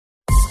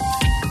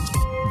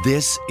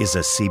This is a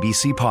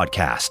CBC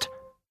podcast.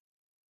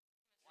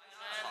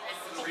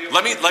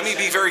 Let me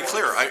be very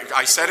clear.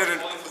 I said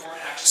it.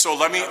 So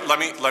let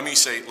me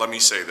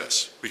say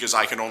this, because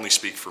I can only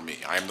speak for me.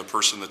 I am the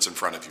person that's in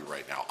front of you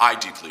right now. I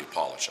deeply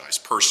apologize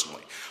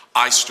personally.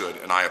 I stood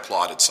and I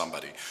applauded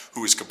somebody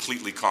who is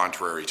completely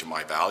contrary to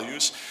my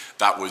values.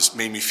 That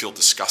made me feel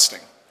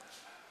disgusting.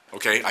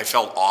 Okay, I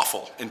felt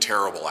awful and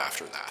terrible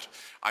after that.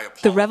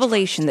 The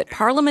revelation that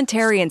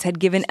parliamentarians had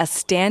given a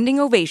standing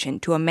ovation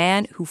to a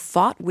man who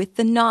fought with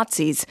the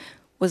Nazis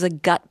was a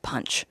gut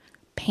punch.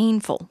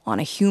 Painful on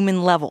a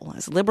human level,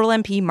 as Liberal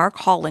MP Mark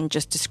Holland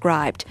just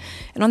described.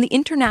 And on the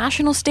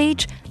international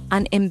stage,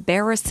 an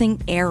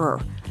embarrassing error.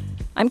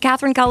 I'm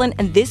Catherine Cullen,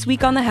 and this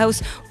week on The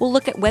House, we'll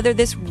look at whether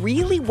this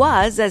really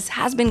was, as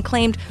has been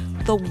claimed,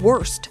 the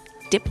worst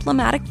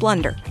diplomatic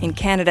blunder in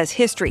Canada's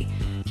history.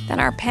 Then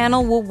our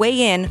panel will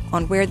weigh in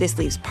on where this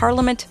leaves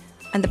Parliament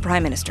and the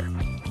Prime Minister.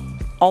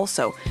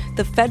 Also,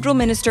 the Federal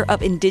Minister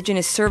of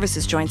Indigenous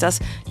Services joins us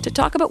to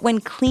talk about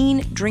when clean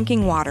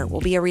drinking water will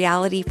be a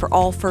reality for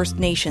all First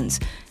Nations.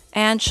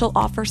 And she'll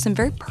offer some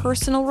very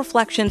personal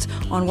reflections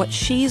on what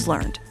she's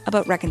learned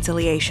about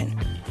reconciliation.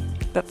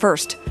 But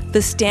first,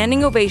 the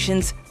standing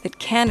ovations that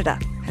Canada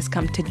has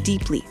come to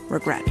deeply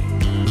regret.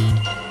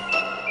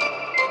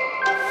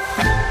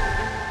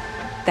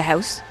 The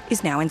House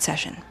is now in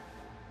session.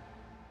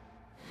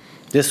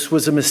 This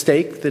was a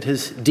mistake that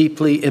has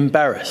deeply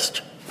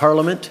embarrassed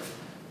Parliament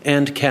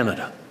and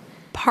Canada.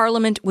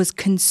 Parliament was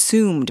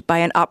consumed by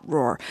an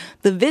uproar.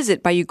 The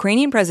visit by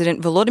Ukrainian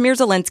President Volodymyr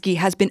Zelensky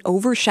has been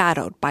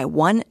overshadowed by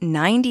one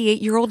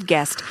 98-year-old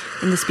guest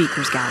in the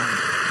Speaker's gallery.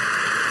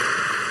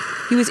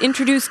 He was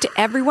introduced to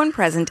everyone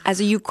present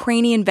as a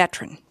Ukrainian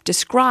veteran,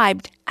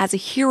 described as a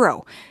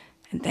hero.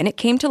 And then it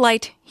came to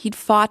light he'd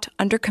fought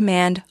under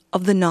command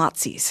of the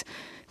Nazis.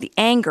 The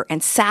anger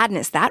and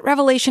sadness that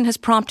revelation has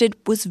prompted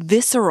was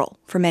visceral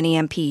for many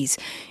MPs,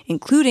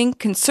 including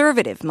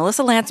Conservative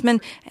Melissa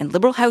Lantsman and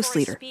Liberal House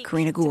Leader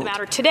Karina Gould.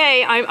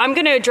 Today, I'm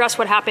going to address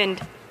what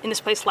happened in this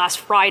place last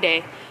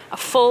Friday, a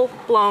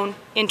full-blown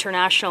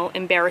international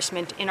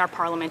embarrassment in our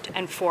Parliament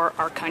and for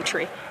our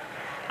country.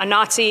 A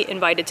Nazi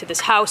invited to this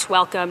House,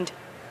 welcomed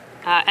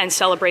and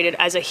celebrated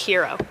as a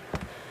hero.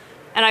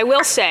 And I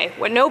will say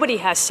what nobody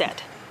has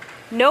said.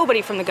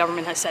 Nobody from the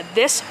government has said,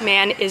 this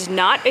man is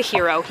not a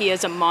hero, he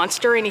is a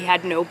monster, and he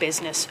had no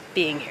business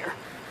being here.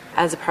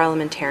 As a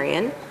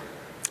parliamentarian,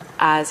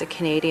 as a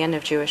Canadian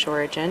of Jewish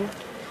origin,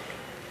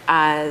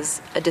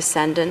 as a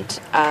descendant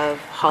of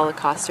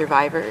Holocaust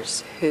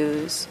survivors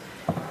whose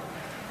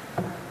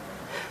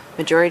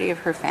majority of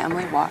her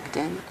family walked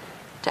in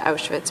to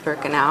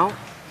Auschwitz-Birkenau,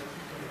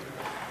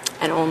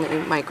 and only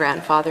my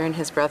grandfather and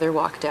his brother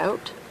walked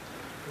out,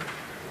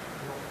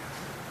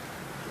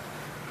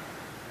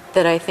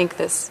 that I think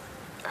this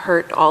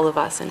hurt all of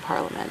us in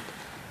Parliament.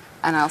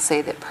 And I'll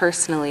say that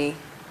personally,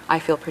 I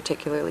feel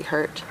particularly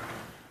hurt.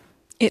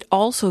 It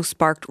also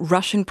sparked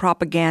Russian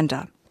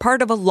propaganda,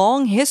 part of a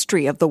long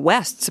history of the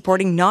West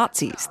supporting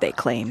Nazis, they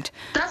claimed.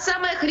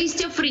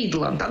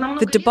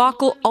 The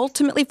debacle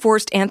ultimately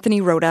forced Anthony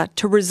Rota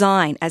to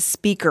resign as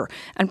Speaker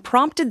and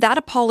prompted that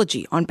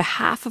apology on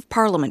behalf of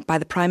Parliament by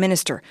the Prime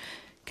Minister.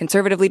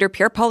 Conservative leader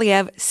Pierre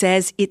Poilievre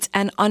says it's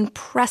an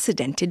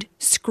unprecedented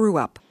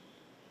screw-up.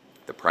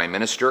 The Prime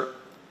Minister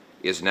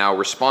is now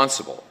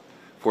responsible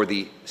for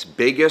the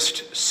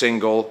biggest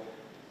single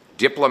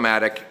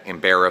diplomatic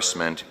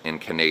embarrassment in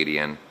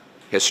Canadian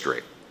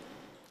history.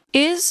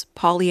 Is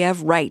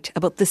Poilievre right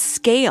about the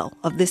scale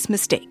of this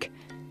mistake?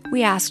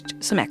 We asked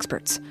some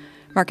experts.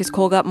 Marcus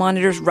Kolga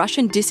monitors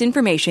Russian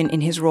disinformation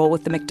in his role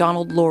with the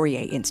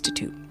Macdonald-Laurier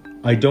Institute.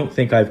 I don't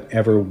think I've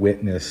ever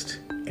witnessed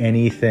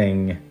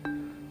anything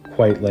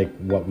quite like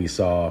what we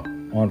saw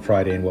on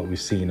Friday and what we've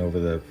seen over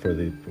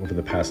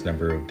the past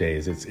number of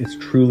days. It's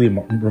truly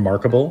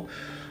remarkable.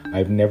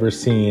 I've never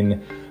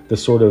seen the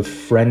sort of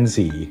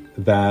frenzy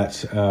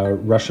that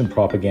Russian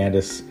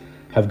propagandists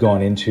have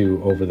gone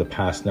into over the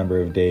past number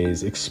of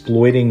days,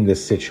 exploiting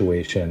this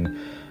situation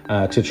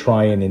to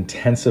try and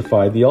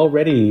intensify the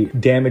already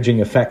damaging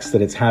effects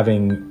that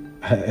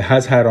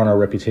has had on our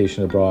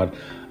reputation abroad,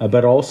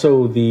 but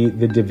also the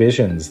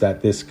divisions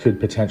that this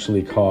could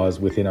potentially cause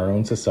within our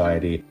own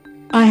society.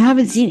 I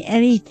haven't seen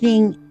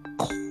anything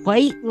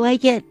quite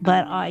like it,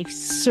 but I've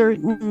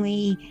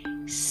certainly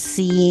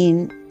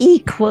seen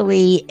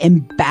equally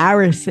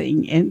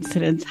embarrassing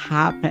incidents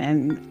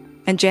happen.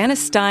 And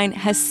Janice Stein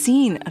has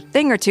seen a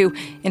thing or two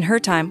in her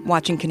time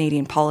watching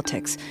Canadian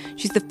politics.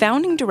 She's the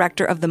founding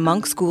director of the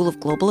Munk School of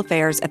Global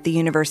Affairs at the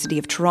University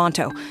of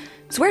Toronto.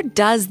 So where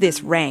does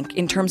this rank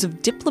in terms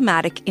of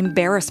diplomatic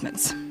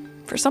embarrassments?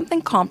 For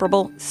something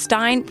comparable,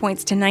 Stein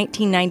points to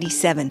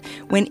 1997,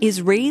 when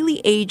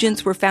Israeli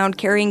agents were found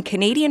carrying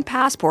Canadian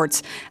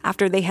passports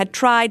after they had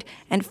tried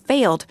and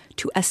failed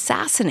to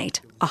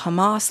assassinate a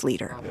Hamas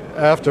leader.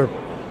 After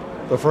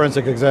the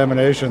forensic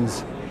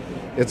examinations,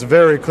 it's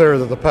very clear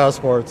that the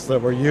passports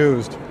that were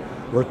used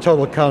were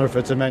total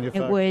counterfeits and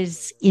manufactured. It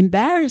was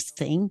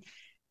embarrassing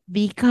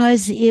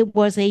because it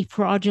was a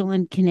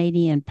fraudulent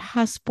Canadian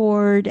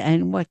passport.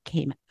 And what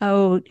came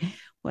out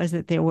was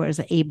that there was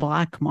a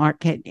black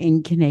market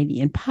in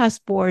Canadian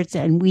passports,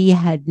 and we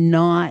had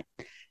not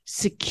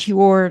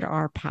secured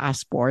our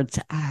passports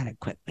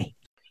adequately.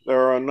 There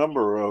are a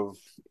number of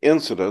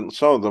incidents.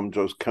 Some of them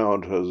just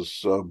count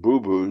as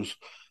boo-boos.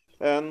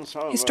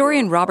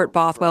 Historian Robert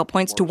Bothwell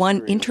points to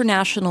one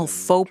international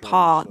faux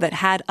pas that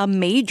had a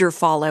major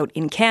fallout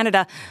in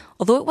Canada,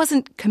 although it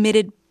wasn't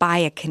committed by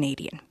a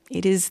Canadian.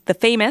 It is the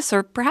famous,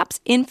 or perhaps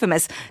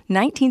infamous,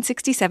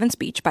 1967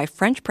 speech by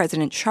French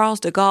President Charles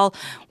de Gaulle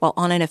while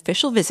on an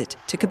official visit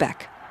to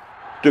Quebec.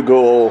 De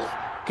Gaulle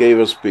gave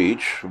a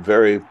speech, a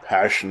very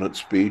passionate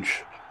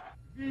speech.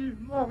 Vive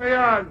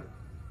Montréal!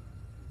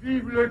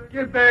 Vive le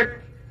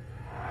Québec!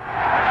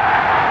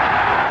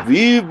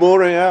 Vive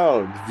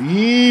Montréal!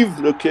 Vive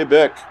le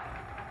Québec!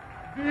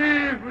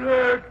 Vive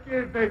le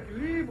Québec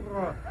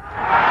libre!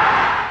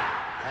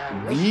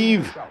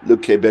 Vive le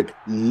Québec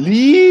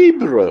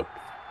libre!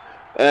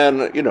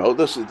 And, you know,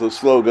 this is the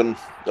slogan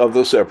of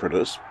the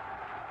separatists,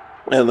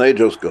 and they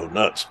just go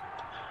nuts.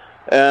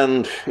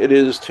 And it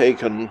is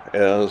taken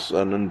as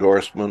an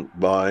endorsement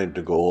by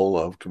de Gaulle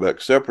of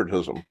Quebec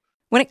separatism.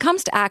 When it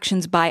comes to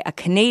actions by a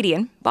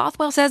Canadian,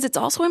 Bothwell says it's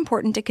also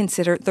important to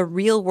consider the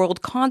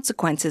real-world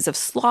consequences of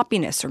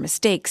sloppiness or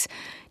mistakes.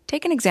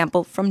 Take an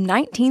example from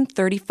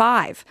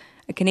 1935.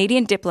 A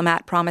Canadian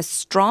diplomat promised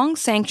strong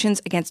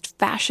sanctions against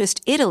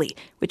fascist Italy,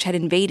 which had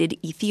invaded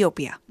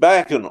Ethiopia.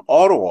 Back in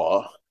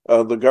Ottawa,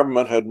 the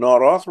government had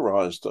not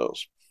authorized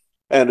those.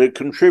 And it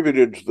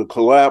contributed to the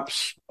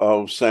collapse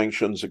of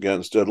sanctions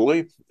against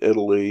Italy.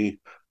 Italy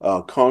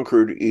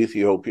conquered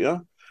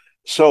Ethiopia.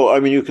 So, I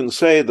mean, you can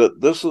say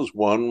that this is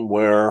one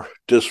where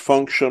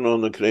dysfunction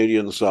on the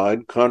Canadian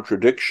side,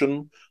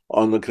 contradiction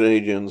on the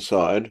Canadian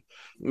side,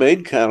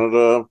 made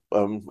Canada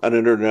an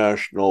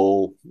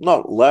international,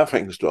 not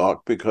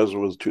laughingstock because it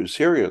was too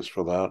serious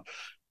for that,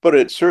 but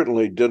it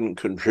certainly didn't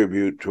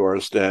contribute to our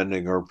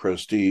standing or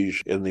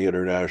prestige in the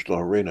international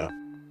arena.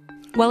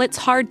 While it's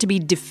hard to be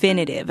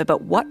definitive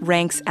about what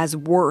ranks as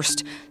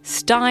worst,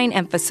 Stein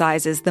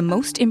emphasizes the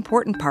most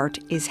important part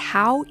is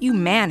how you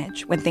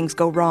manage when things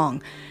go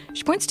wrong.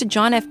 She points to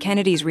John F.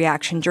 Kennedy's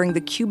reaction during the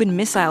Cuban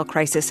Missile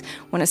Crisis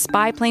when a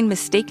spy plane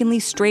mistakenly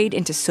strayed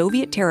into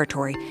Soviet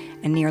territory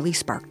and nearly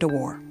sparked a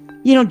war.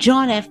 You know,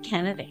 John F.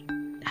 Kennedy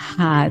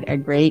had a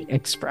great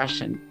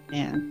expression,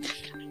 and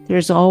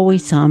there's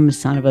always some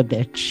son of a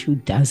bitch who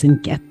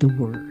doesn't get the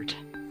word.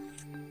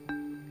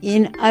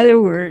 In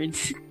other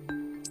words,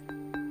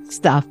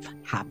 stuff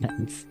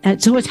happens.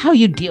 And so it's how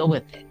you deal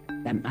with it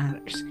that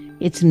matters.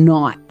 It's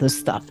not the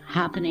stuff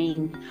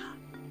happening.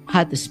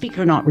 Had the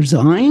speaker not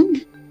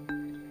resigned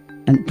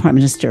and the prime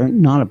minister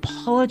not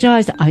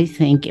apologized, I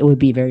think it would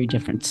be a very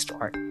different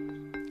story.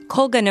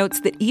 Kolga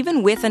notes that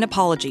even with an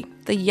apology,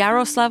 the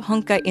Yaroslav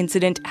Hunka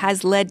incident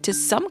has led to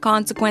some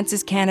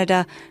consequences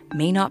Canada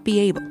may not be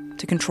able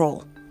to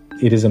control.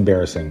 It is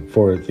embarrassing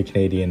for the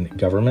Canadian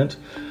government,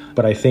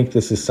 but I think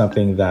this is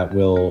something that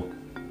will,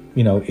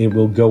 it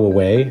will go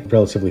away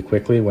relatively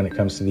quickly when it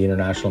comes to the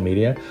international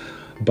media.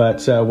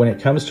 But when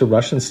it comes to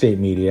Russian state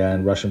media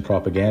and Russian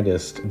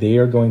propagandists, they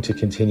are going to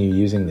continue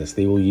using this.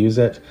 They will use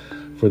it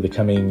for the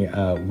coming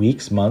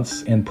weeks,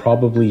 months, and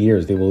probably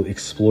years. They will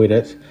exploit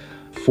it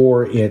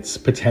for its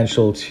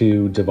potential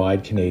to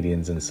divide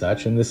Canadians and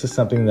such. And this is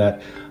something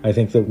that I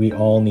think that we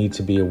all need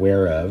to be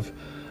aware of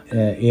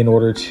in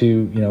order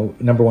to,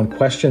 number one,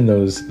 question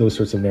those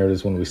sorts of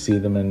narratives when we see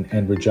them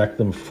and reject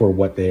them for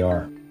what they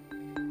are.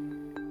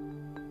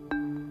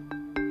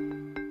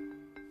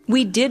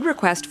 We did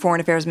request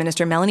Foreign Affairs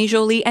Minister Melanie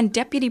Joly and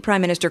Deputy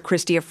Prime Minister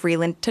Chrystia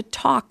Freeland to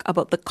talk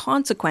about the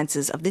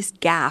consequences of this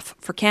gaffe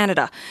for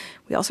Canada.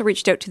 We also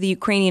reached out to the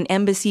Ukrainian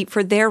embassy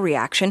for their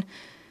reaction.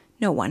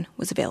 No one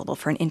was available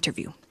for an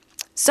interview.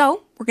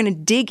 So we're going to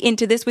dig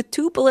into this with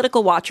two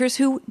political watchers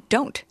who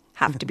don't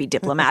have to be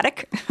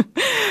diplomatic.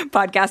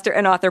 Podcaster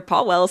and author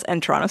Paul Wells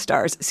and Toronto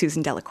Star's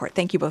Susan Delacourt.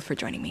 Thank you both for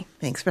joining me.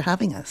 Thanks for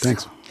having us.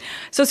 Thanks.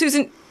 So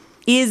Susan,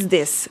 is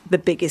this the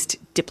biggest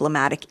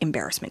diplomatic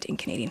embarrassment in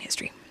Canadian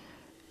history?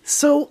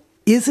 So,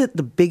 is it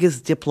the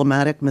biggest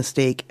diplomatic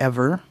mistake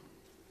ever?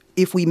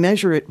 If we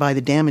measure it by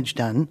the damage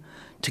done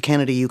to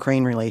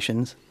Canada-Ukraine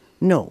relations,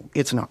 no,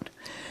 it's not.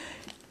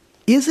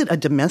 Is it a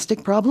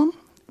domestic problem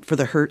for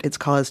the hurt it's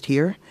caused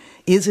here?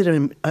 Is it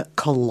a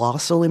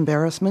colossal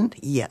embarrassment?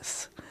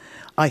 Yes.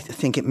 I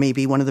think it may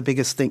be one of the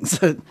biggest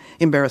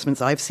embarrassments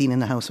I've seen in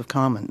the House of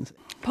Commons.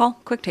 Paul,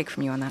 quick take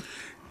from you on that.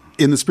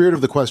 In the spirit of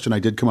the question, I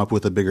did come up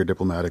with a bigger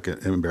diplomatic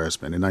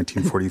embarrassment. In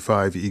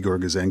 1945, Igor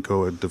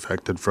Gouzenko had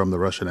defected from the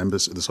Russian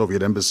embassy, the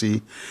Soviet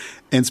embassy,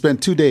 and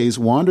spent 2 days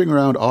wandering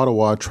around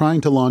Ottawa trying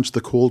to launch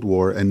the Cold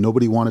War, and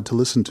nobody wanted to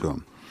listen to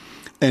him.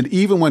 And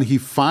even when he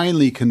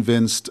finally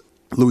convinced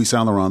Louis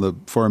Saint-Laurent, the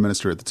foreign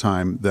minister at the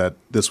time, that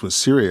this was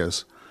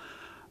serious,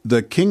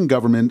 the King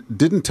government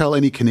didn't tell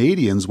any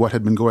Canadians what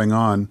had been going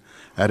on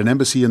at an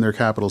embassy in their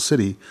capital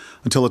city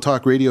until a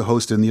talk radio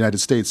host in the United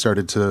States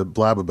started to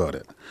blab about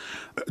it.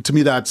 To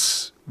me,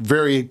 that's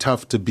very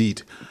tough to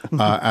beat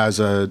as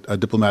a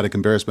diplomatic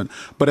embarrassment.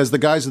 But as the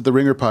guys at the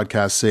Ringer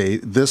podcast say,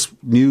 this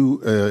new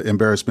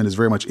embarrassment is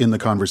very much in the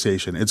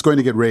conversation. It's going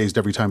to get raised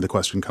every time the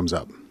question comes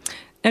up.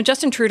 Now,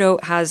 Justin Trudeau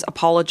has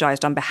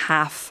apologized on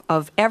behalf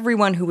of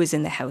everyone who was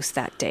in the House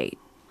that day.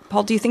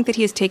 Paul, do you think that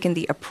he has taken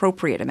the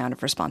appropriate amount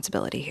of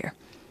responsibility here?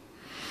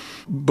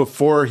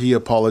 Before he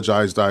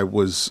apologized, I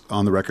was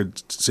on the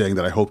record saying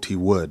that I hoped he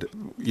would.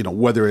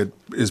 Whether it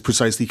is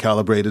precisely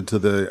calibrated to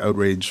the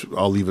outrage,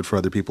 I'll leave it for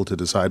other people to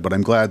decide. But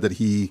I'm glad that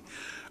he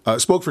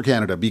spoke for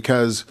Canada,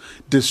 because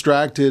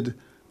distracted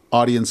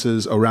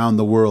audiences around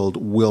the world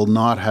will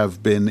not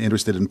have been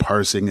interested in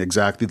parsing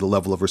exactly the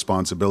level of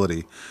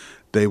responsibility.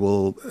 They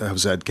will have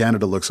said,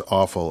 Canada looks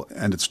awful,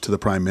 and it's to the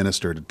Prime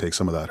Minister to take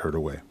some of that hurt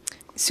away.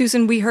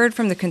 Susan, we heard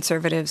from the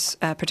Conservatives,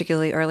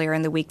 particularly earlier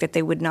in the week, that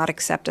they would not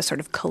accept a sort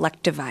of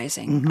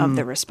collectivizing of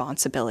the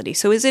responsibility.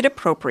 So is it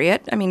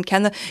appropriate? I mean,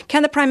 can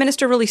the Prime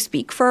Minister really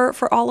speak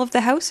for all of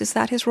the House? Is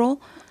that his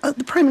role?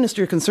 The Prime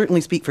Minister can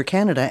certainly speak for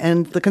Canada,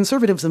 and the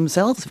Conservatives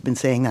themselves have been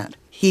saying that.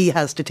 He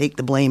has to take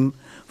the blame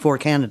for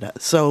Canada.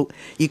 So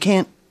you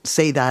can't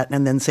say that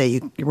and then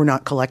say we're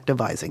not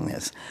collectivizing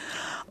this.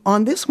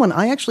 On this one,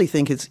 I actually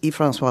think it's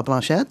Yves-François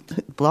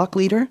Blanchet, Bloc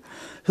leader,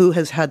 who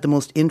has had the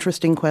most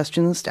interesting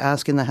questions to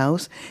ask in the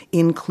House,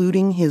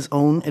 including his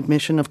own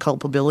admission of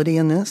culpability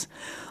in this,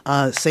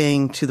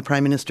 saying to the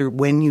Prime Minister,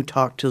 when you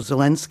talk to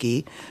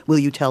Zelensky, will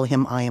you tell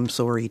him I am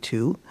sorry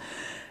too?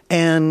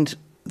 And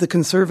the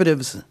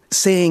Conservatives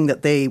saying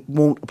that they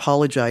won't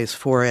apologize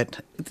for it,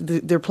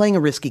 they're playing a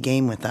risky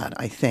game with that,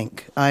 I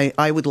think.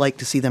 I would like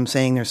to see them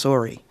saying they're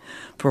sorry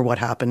for what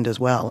happened as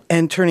well,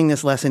 and turning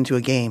this less into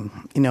a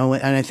game, and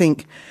I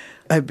think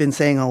I've been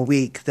saying all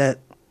week that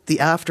the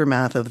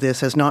aftermath of this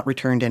has not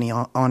returned any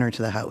honor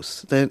to the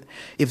House. That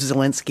if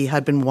Zelensky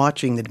had been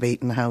watching the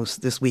debate in the House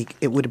this week,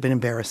 it would have been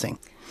embarrassing.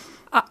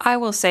 I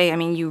will say,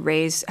 you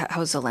raise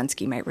how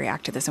Zelensky might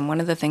react to this. And one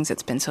of the things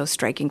that's been so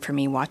striking for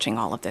me watching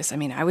all of this,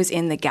 I was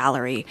in the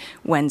gallery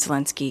when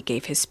Zelensky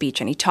gave his speech,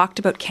 and he talked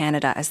about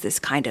Canada as this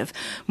kind of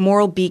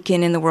moral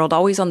beacon in the world,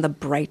 always on the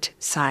bright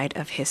side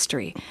of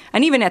history.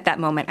 And even at that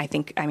moment, I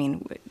think,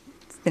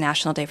 the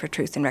National Day for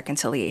Truth and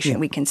Reconciliation,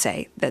 we can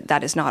say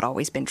that has not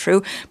always been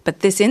true.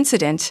 But this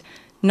incident,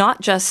 not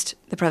just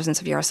the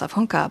presence of Jaroslav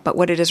Hunka, but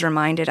what it has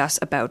reminded us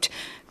about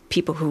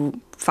people who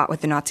fought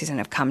with the Nazis and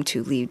have come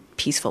to lead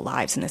peaceful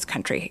lives in this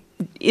country,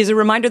 is a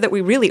reminder that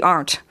we really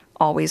aren't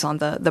always on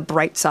the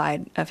bright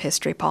side of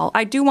history, Paul.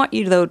 I do want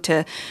you, though,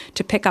 to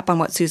pick up on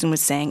what Susan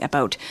was saying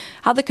about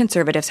how the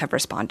Conservatives have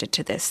responded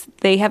to this.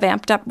 They have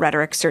amped up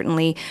rhetoric,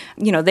 certainly.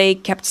 They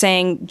kept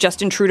saying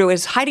Justin Trudeau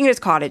is hiding at his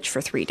cottage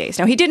for 3 days.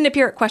 Now, he didn't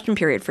appear at question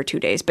period for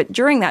 2 days, but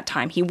during that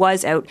time, he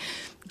was out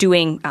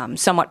doing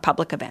somewhat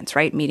public events,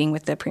 right? Meeting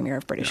with the Premier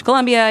of British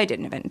Columbia. He did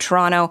an event in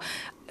Toronto.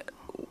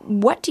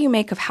 What do you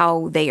make of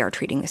how they are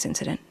treating this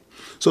incident?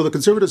 So the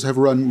Conservatives have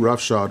run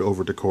roughshod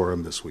over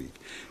decorum this week.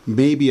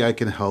 Maybe I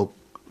can help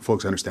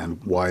folks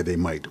understand why they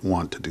might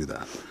want to do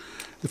that.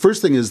 The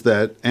first thing is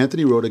that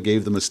Anthony Rota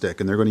gave them a stick,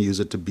 and they're going to use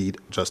it to beat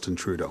Justin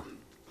Trudeau,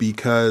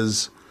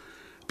 because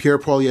Pierre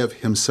Poilievre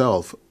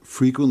himself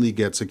frequently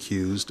gets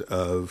accused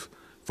of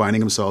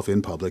finding himself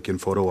in public in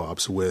photo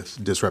ops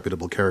with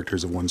disreputable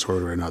characters of one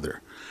sort or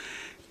another.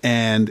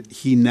 And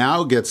he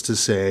now gets to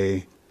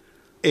say,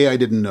 A, I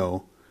didn't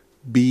know,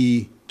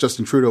 B,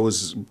 Justin Trudeau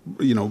was,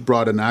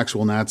 brought an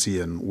actual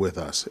Nazi in with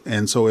us.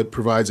 And so it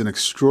provides an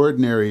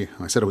extraordinary,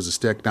 I said it was a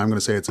stick, now I'm going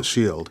to say it's a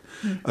shield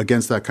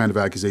against that kind of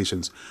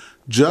accusations.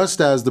 Just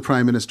as the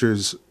Prime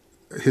Minister's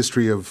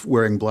history of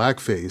wearing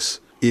blackface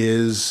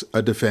is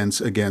a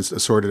defense against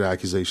assorted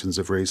accusations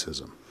of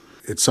racism.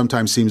 It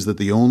sometimes seems that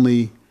the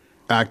only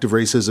act of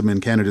racism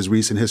in Canada's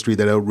recent history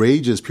that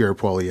outrages Pierre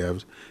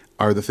Poilievre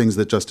are the things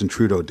that Justin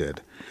Trudeau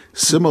did.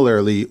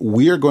 Similarly,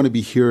 we are going to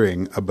be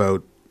hearing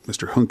about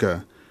Mr.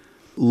 Hunka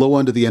low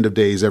unto the end of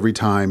days every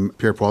time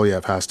Pierre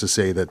Poilievre has to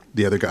say that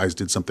the other guys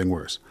did something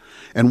worse.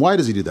 And why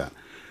does he do that?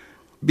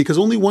 Because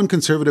only one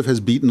Conservative has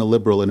beaten a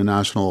Liberal in a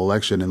national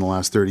election in the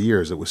last 30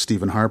 years. It was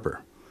Stephen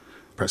Harper.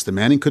 Preston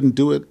Manning couldn't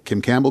do it.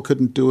 Kim Campbell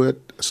couldn't do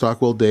it.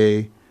 Stockwell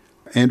Day,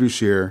 Andrew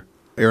Scheer,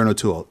 Aaron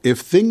O'Toole. If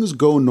things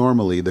go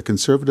normally, the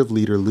Conservative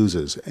leader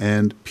loses.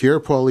 And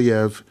Pierre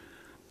Poilievre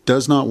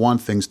does not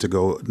want things to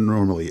go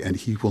normally, and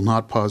he will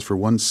not pause for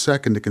 1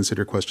 second to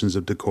consider questions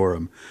of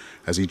decorum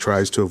as he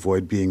tries to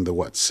avoid being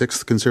the,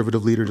 sixth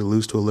Conservative leader to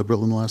lose to a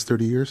Liberal in the last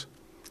 30 years?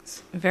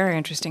 Very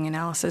interesting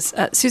analysis.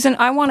 Susan,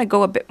 I want to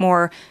go a bit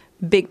more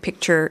big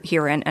picture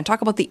here and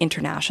talk about the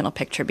international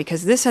picture,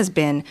 because this has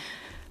been,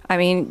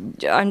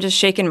 I'm just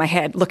shaking my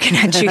head looking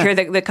at you here,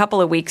 the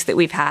couple of weeks that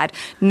we've had.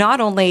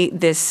 Not only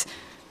this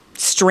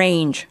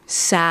strange,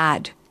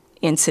 sad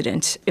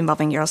incident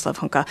involving Jaroslav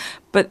Hunka,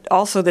 but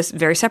also this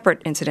very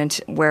separate incident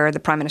where the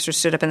Prime Minister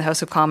stood up in the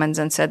House of Commons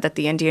and said that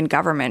the Indian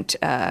government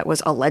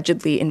was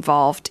allegedly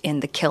involved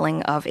in the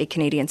killing of a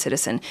Canadian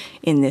citizen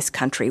in this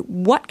country.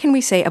 What can we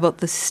say about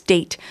the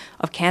state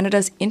of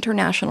Canada's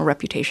international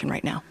reputation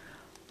right now?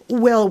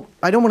 Well,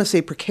 I don't want to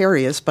say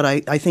precarious, but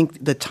I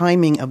think the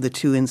timing of the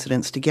two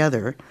incidents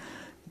together,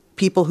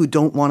 people who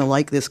don't want to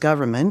like this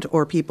government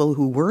or people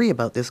who worry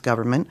about this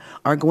government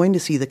are going to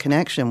see the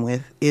connection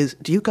with is,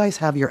 do you guys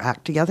have your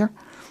act together?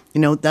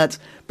 That's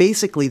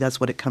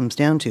what it comes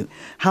down to.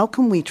 How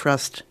can we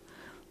trust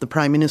the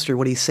Prime Minister,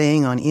 what he's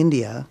saying on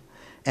India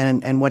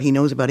and what he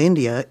knows about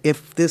India,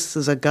 if this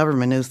is a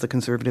government, as the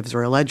Conservatives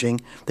are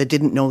alleging, that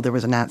didn't know there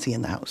was a Nazi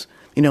in the house?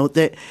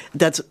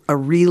 That's a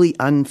really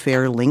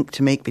unfair link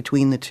to make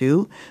between the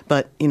two.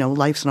 But,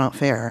 life's not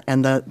fair,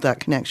 and that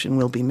connection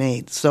will be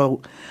made.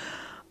 So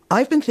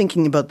I've been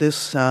thinking about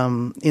this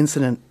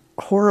incident,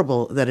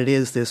 horrible that it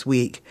is this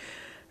week,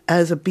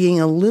 as being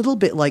a little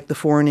bit like the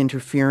foreign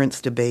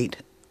interference debate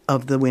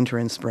of the winter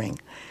and spring.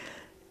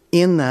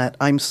 In that,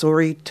 I'm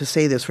sorry to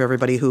say this for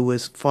everybody who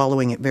was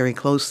following it very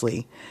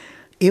closely,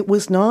 it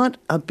was not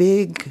a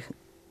big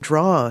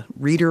draw,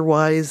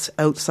 reader-wise,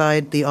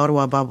 outside the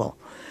Ottawa bubble.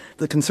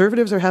 The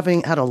Conservatives are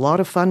having had a lot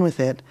of fun with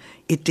it.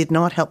 It did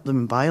not help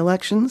them in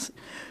by-elections.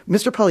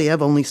 Mr.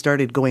 Poilievre only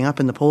started going up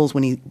in the polls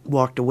when he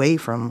walked away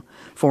from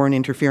foreign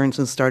interference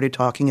and started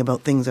talking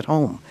about things at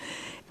home.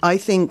 I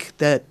think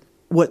that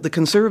what the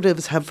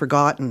Conservatives have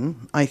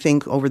forgotten,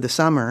 over the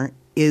summer,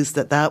 is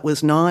that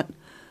was not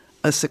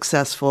a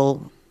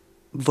successful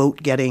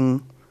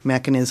vote-getting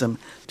mechanism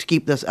to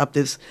keep this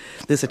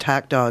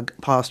attack dog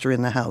posture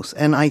in the House.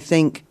 And I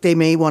think they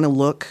may want to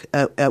look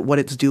at what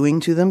it's doing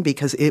to them,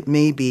 because it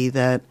may be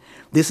that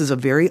this is a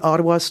very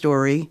Ottawa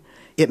story.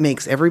 It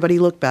makes everybody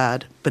look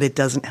bad, but it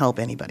doesn't help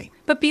anybody.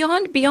 But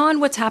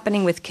beyond what's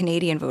happening with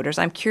Canadian voters,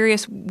 I'm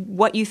curious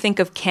what you think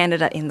of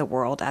Canada in the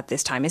world at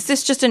this time. Is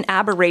this just an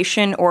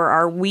aberration, or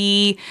are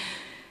we...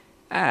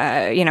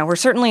 we're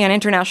certainly an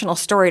international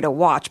story to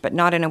watch, but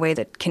not in a way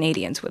that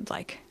Canadians would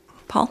like.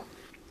 Paul?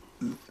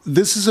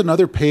 This is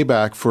another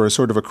payback for a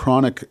sort of a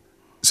chronic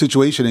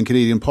situation in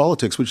Canadian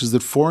politics, which is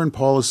that foreign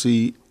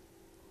policy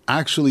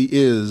actually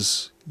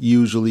is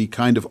usually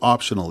kind of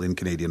optional in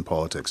Canadian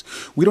politics.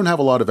 We don't have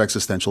a lot of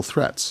existential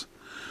threats.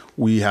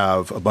 We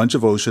have a bunch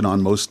of ocean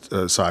on most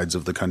sides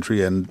of the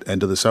country, and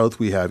to the south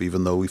we have,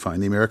 even though we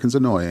find the Americans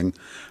annoying,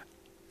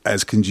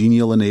 as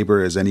congenial a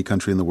neighbor as any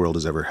country in the world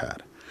has ever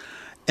had.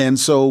 And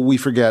so we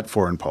forget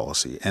foreign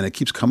policy, and it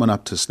keeps coming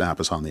up to snap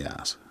us on the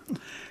ass.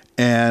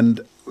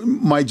 And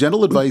my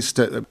gentle advice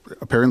to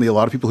apparently a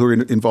lot of people who are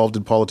involved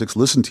in politics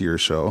listen to your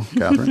show,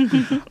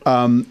 Catherine.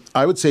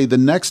 I would say the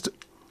next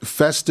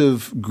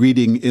festive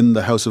greeting in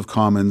the House of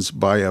Commons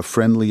by a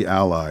friendly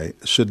ally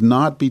should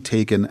not be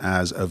taken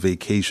as a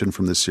vacation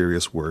from the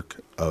serious work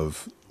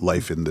of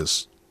life in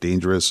this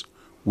dangerous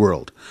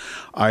world.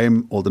 I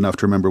am old enough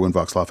to remember when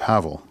Václav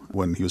Havel,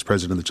 when he was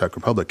president of the Czech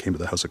Republic, came to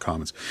the House of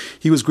Commons.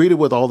 He was greeted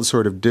with all the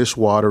sort of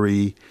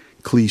dishwatery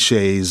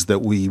cliches that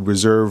we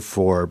reserve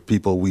for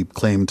people we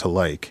claim to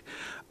like.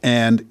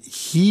 And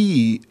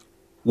he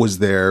was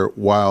there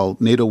while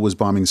NATO was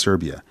bombing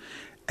Serbia.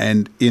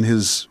 And in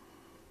his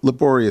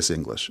laborious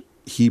English,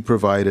 he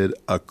provided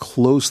a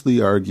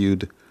closely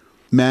argued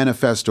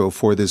manifesto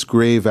for this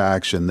grave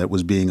action that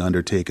was being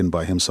undertaken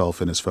by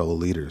himself and his fellow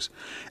leaders.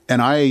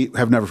 And I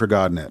have never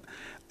forgotten it.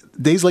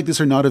 Days like this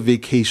are not a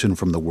vacation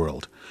from the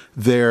world.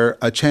 They're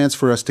a chance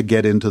for us to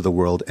get into the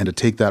world and to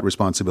take that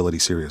responsibility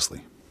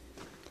seriously.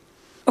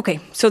 Okay,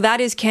 so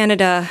that is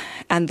Canada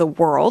and the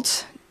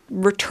world.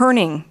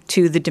 Returning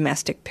to the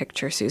domestic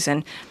picture,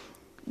 Susan,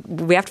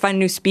 we have to find a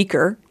new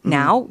speaker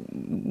now.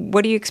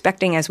 What are you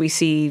expecting as we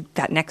see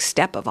that next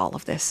step of all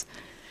of this?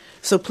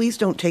 So please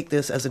don't take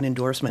this as an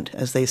endorsement,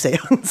 as they say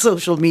on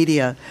social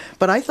media.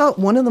 But I thought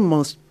one of the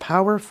most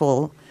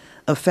powerful,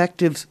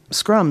 effective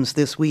scrums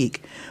this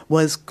week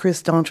was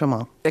Chris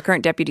d'Entremont, the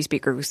current deputy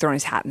speaker who's thrown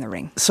his hat in the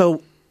ring.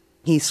 So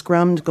he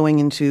scrummed going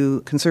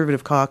into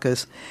Conservative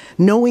caucus,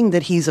 knowing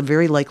that he's a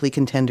very likely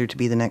contender to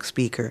be the next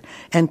speaker,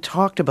 and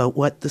talked about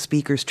what the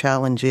speaker's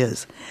challenge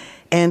is.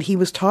 And he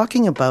was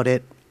talking about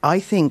it, I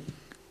think,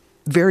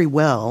 very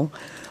well,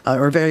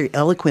 or very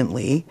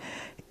eloquently,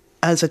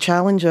 as a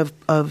challenge of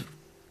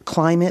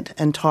climate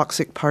and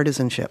toxic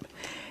partisanship.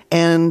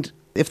 And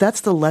if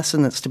that's the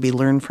lesson that's to be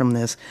learned from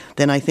this,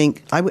 then I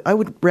think I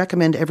would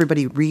recommend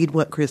everybody read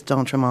what Chris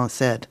d'Entremont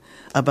said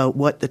about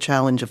what the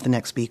challenge of the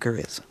next speaker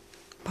is.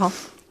 Paul?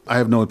 I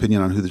have no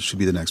opinion on who should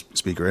be the next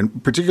speaker.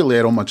 And particularly,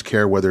 I don't much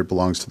care whether it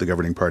belongs to the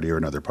governing party or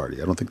another party.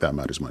 I don't think that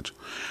matters much.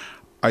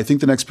 I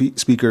think the next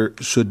speaker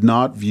should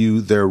not view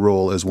their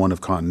role as one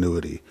of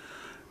continuity,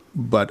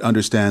 but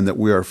understand that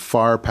we are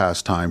far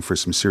past time for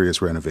some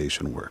serious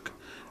renovation work.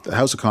 The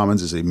House of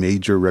Commons is a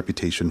major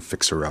reputation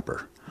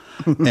fixer-upper.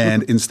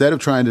 And instead of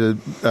trying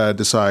to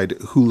decide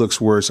who looks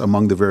worse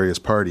among the various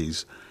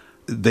parties,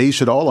 they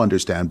should all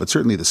understand, but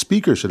certainly the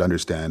speaker should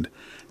understand,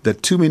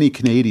 that too many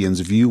Canadians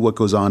view what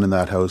goes on in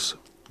that House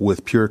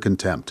with pure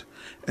contempt,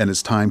 and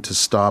it's time to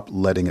stop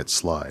letting it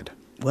slide.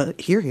 Well,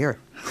 hear.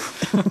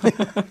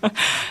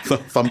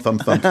 Thump,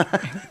 thump, thump.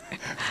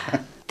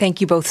 Thank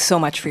you both so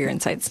much for your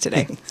insights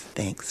today.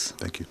 Thanks.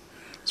 Thank you.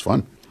 It's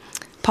fun.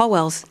 Paul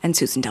Wells and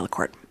Susan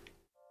Delacourt.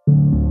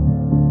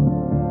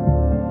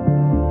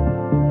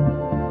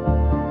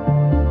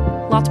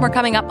 Lots more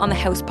coming up on the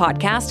House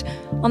podcast.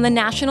 On the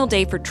National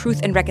Day for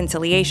Truth and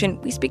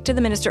Reconciliation, we speak to the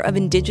Minister of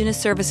Indigenous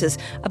Services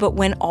about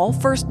when all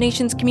First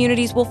Nations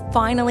communities will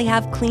finally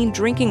have clean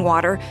drinking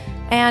water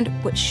and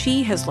what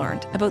she has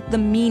learned about the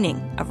meaning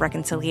of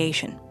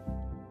reconciliation.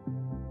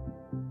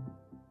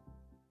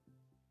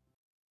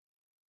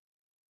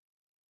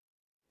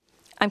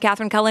 I'm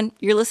Catherine Cullen.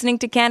 You're listening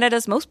to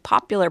Canada's most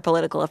popular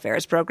political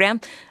affairs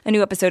program. A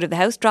new episode of The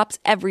House drops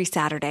every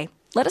Saturday.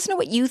 Let us know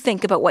what you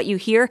think about what you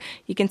hear.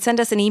 You can send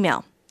us an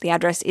email. The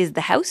address is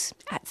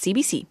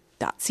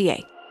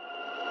thehouse@cbc.ca.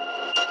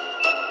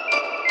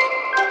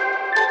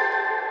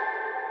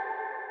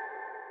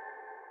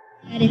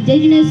 That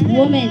Indigenous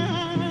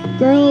women,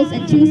 girls,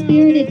 and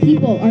two-spirited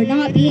people are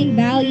not being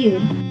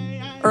valued.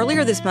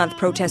 Earlier this month,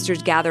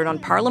 protesters gathered on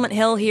Parliament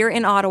Hill here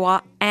in Ottawa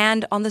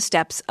and on the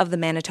steps of the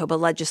Manitoba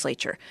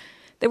legislature.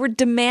 They were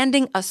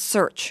demanding a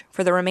search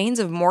for the remains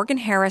of Morgan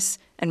Harris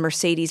and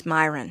Mercedes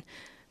Myron.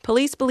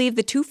 Police believe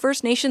the two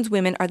First Nations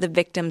women are the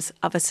victims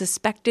of a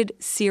suspected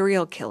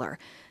serial killer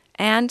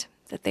and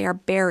that they are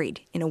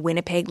buried in a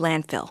Winnipeg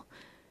landfill.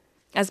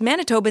 As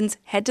Manitobans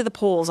head to the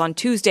polls on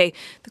Tuesday,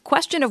 the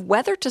question of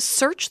whether to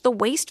search the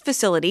waste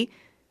facility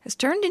has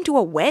turned into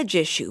a wedge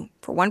issue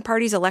for one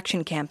party's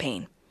election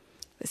campaign.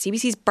 The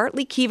CBC's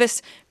Bartley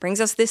Kives brings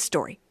us this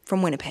story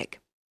from Winnipeg.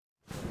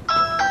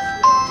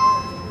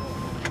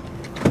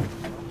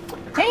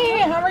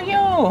 Hey, how are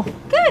you?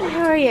 Good,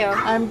 how are you?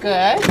 I'm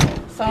good.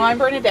 So I'm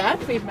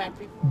Bernadette. We've met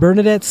before.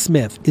 Bernadette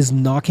Smith is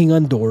knocking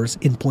on doors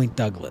in Point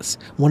Douglas,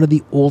 one of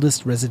the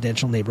oldest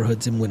residential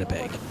neighborhoods in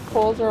Winnipeg.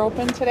 Polls are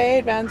open today,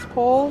 advanced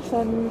polls,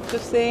 and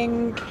just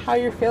saying how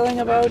you're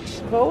feeling about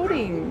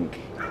voting.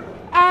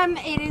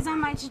 It is on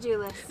my to-do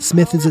list.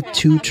 Smith is a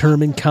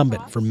two-term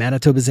incumbent for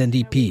Manitoba's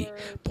NDP.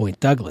 Point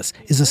Douglas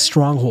is a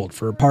stronghold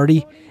for her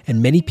party,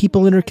 and many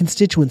people in her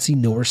constituency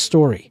know her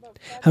story.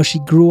 How she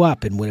grew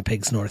up in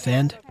Winnipeg's North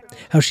End,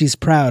 how she's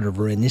proud of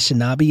her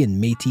Anishinaabe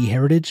and Métis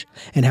heritage,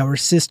 and how her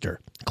sister,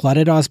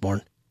 Claudette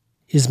Osborne,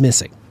 is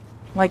missing.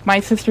 Like,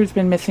 my sister's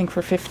been missing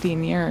for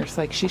 15 years.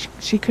 Like,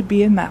 she could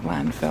be in that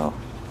landfill.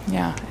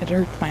 Yeah, it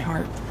hurts my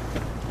heart.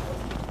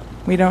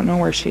 We don't know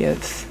where she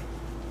is.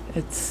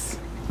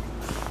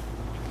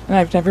 And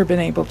I've never been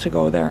able to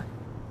go there.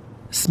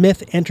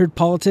 Smith entered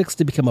politics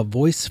to become a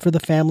voice for the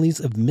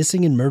families of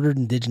missing and murdered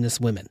Indigenous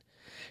women.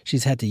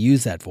 She's had to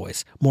use that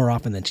voice more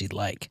often than she'd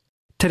like.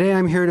 Today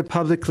I'm here to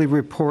publicly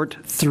report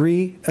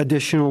 3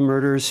 additional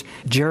murders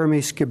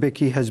Jeremy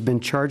Skibicki has been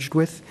charged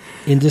with.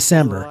 In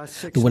December,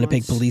 the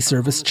Winnipeg Police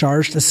Service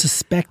charged a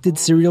suspected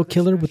serial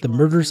killer with the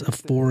murders of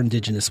 4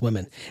 Indigenous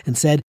women and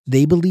said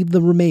they believe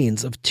the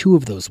remains of 2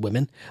 of those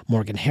women,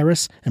 Morgan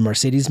Harris and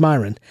Mercedes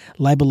Myron,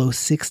 lie below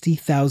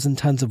 60,000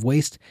 tons of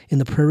waste in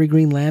the Prairie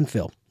Green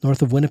landfill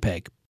north of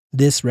Winnipeg.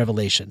 This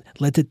revelation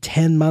led to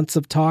 10 months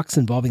of talks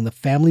involving the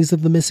families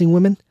of the missing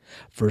women,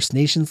 First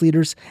Nations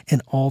leaders,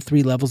 and all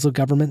 3 levels of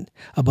government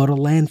about a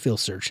landfill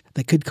search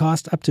that could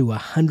cost up to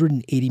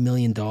 $180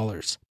 million.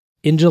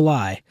 In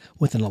July,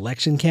 with an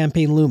election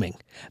campaign looming,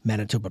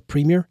 Manitoba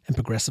Premier and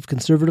Progressive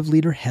Conservative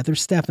leader Heather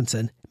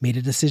Stephenson made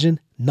a decision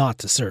not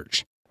to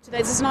search.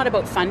 This is not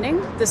about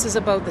funding. This is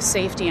about the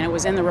safety, and it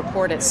was in the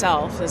report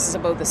itself. This is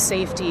about the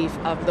safety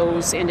of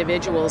those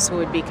individuals who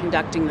would be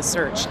conducting the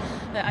search.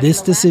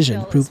 This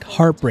decision proved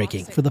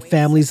heartbreaking for the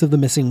families of the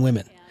missing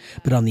women.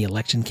 But on the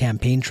election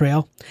campaign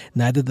trail,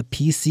 neither the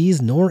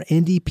PCs nor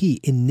NDP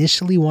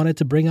initially wanted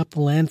to bring up the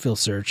landfill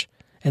search.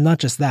 And not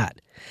just that,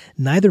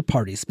 neither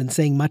party's been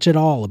saying much at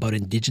all about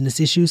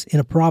Indigenous issues in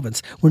a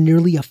province where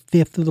nearly a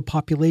fifth of the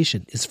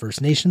population is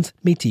First Nations,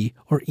 Métis,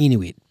 or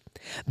Inuit.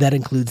 That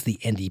includes the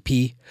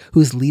NDP,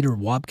 whose leader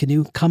Wab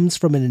Kinew comes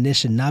from an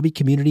Anishinaabe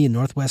community in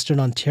northwestern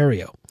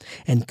Ontario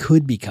and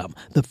could become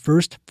the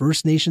first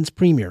First Nations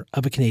premier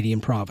of a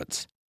Canadian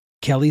province.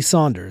 Kelly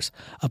Saunders,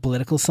 a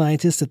political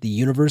scientist at the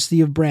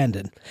University of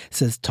Brandon,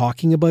 says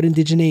talking about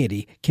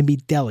indigeneity can be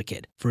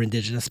delicate for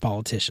Indigenous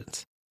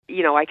politicians.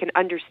 You know, I can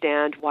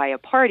understand why a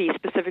party,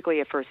 specifically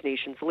a First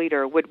Nations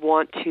leader, would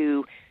want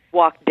to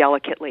walk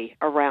delicately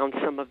around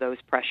some of those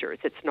pressures.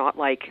 It's not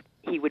like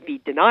he would be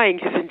denying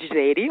his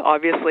indigeneity.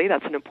 Obviously,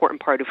 that's an important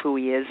part of who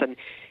he is and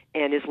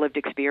his lived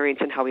experience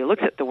and how he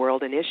looks at the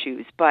world and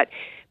issues. But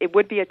it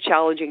would be a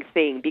challenging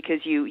thing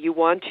because you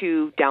want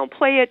to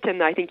downplay it,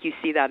 and I think you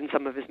see that in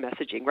some of his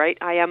messaging, right?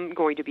 I am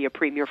going to be a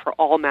premier for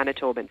all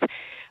Manitobans.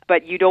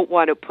 But you don't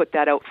want to put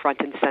that out front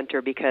and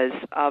center because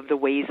of the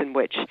ways in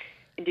which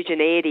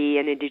indigeneity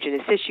and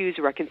Indigenous issues,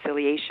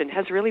 reconciliation,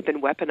 has really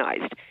been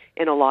weaponized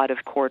in a lot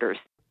of quarters.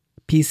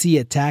 PC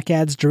attack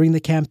ads during the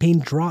campaign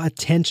draw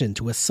attention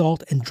to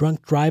assault and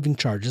drunk driving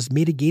charges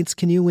made against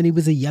Kinew when he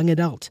was a young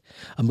adult,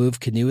 a move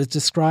Kinew has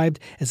described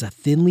as a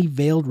thinly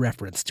veiled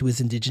reference to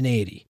his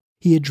indigeneity.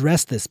 He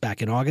addressed this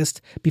back in August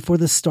before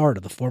the start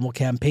of the formal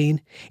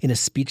campaign in a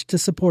speech to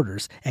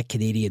supporters at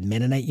Canadian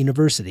Mennonite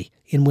University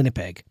in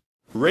Winnipeg.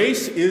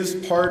 Race is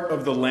part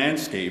of the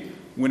landscape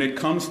when it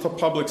comes to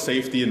public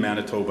safety in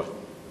Manitoba.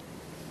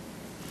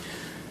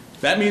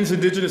 That means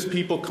Indigenous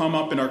people come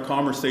up in our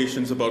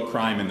conversations about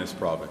crime in this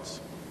province.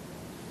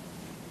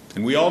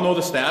 And we all know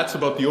the stats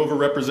about the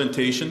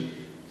overrepresentation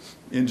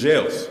in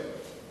jails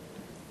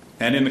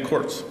and in the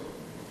courts.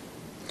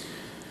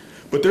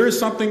 But there is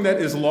something that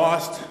is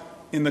lost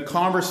in the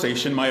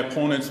conversation my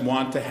opponents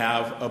want to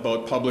have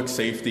about public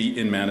safety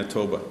in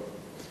Manitoba.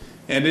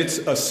 And it's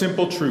a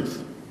simple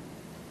truth.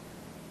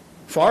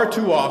 Far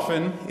too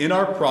often in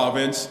our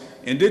province,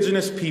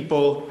 Indigenous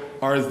people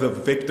are the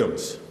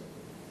victims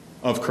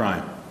of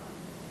crime.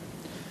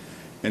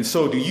 And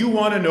so, do you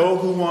want to know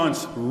who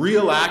wants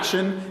real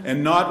action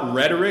and not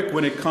rhetoric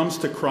when it comes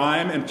to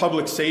crime and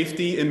public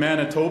safety in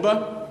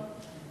Manitoba?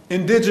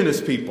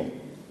 Indigenous people.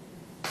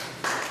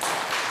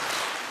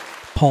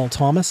 Paul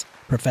Thomas,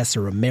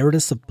 Professor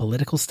Emeritus of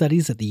Political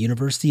Studies at the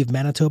University of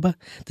Manitoba,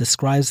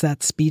 describes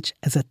that speech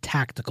as a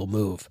tactical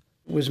move.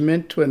 It was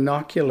meant to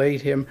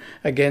inoculate him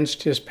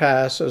against his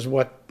past as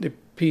what the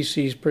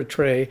PCs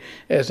portray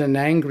as an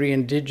angry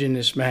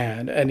Indigenous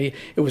man. And it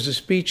was a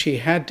speech he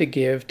had to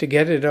give to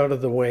get it out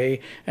of the way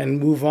and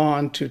move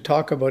on to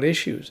talk about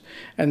issues.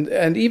 And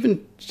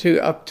even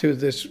up to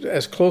this,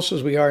 as close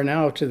as we are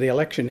now to the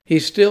election,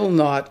 he's still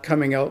not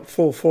coming out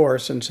full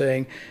force and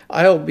saying,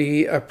 I'll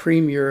be a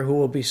premier who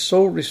will be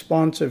so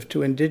responsive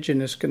to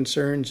Indigenous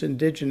concerns,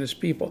 Indigenous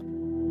people.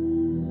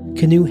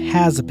 Canoe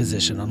has a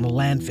position on the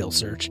landfill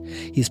search.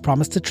 He's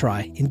promised to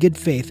try, in good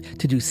faith,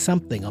 to do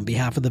something on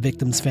behalf of the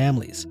victims'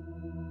 families.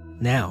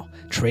 Now,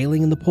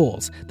 trailing in the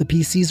polls, the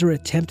PCs are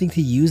attempting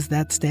to use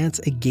that stance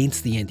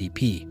against the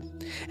NDP.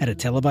 At a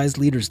televised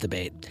leaders'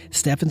 debate,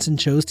 Stephenson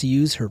chose to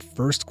use her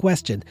first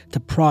question to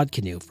prod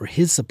Canoe for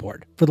his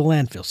support for the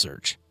landfill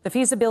search. The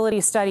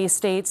feasibility study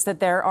states that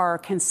there are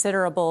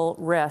considerable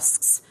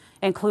risks,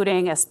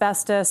 including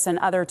asbestos and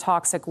other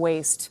toxic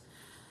waste.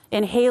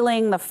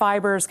 Inhaling the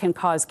fibers can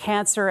cause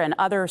cancer and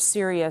other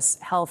serious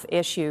health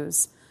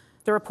issues.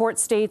 The report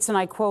states, and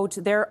I quote,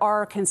 there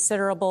are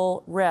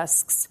considerable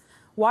risks.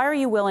 Why are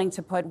you willing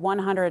to put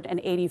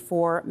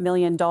 $184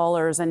 million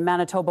and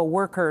Manitoba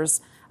workers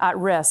at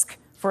risk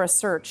for a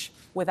search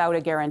without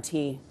a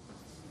guarantee?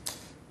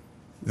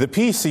 The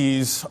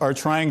PCs are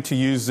trying to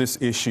use this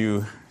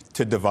issue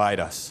to divide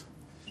us.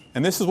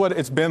 And this is what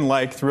it's been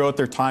like throughout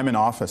their time in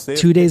office.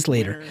 2 days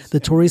later, the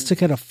Tories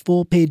took out a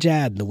full-page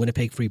ad in the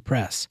Winnipeg Free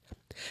Press.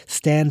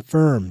 Stand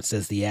firm,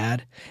 says the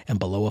ad, and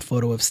below a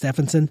photo of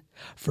Stephenson,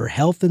 for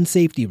health and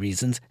safety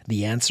reasons,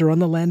 the answer on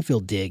the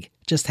landfill dig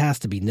just has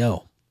to be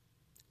no.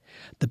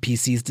 The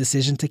PC's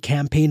decision to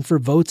campaign for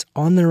votes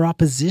on their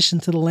opposition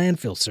to the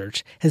landfill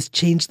search has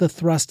changed the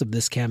thrust of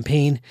this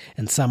campaign,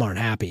 and some aren't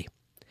happy.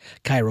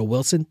 Kyra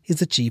Wilson is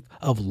the chief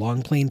of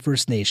Long Plain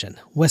First Nation,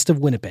 west of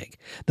Winnipeg,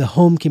 the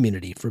home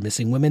community for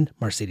missing women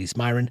Mercedes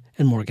Myron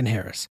and Morgan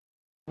Harris.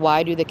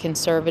 Why do the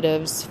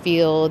Conservatives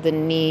feel the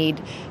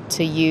need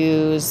to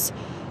use,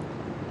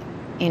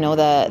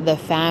 the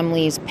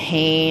family's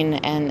pain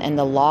and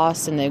the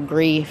loss and the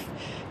grief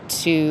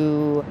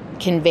to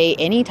convey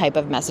any type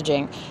of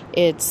messaging?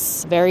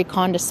 It's very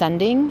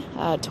condescending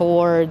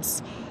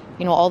towards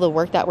all the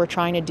work that we're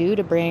trying to do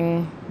to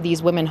bring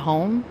these women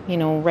home.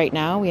 Right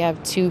now we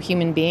have 2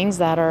 human beings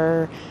that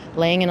are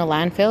laying in a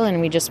landfill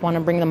and we just want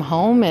to bring them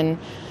home. And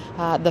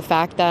the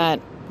fact that,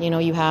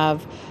 you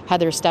have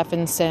Heather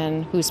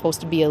Stephenson, who's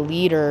supposed to be a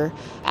leader,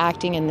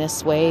 acting in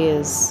this way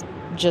is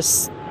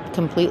just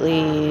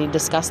completely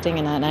disgusting.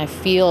 And I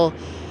feel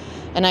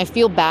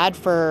bad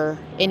for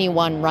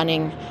anyone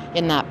running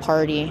in that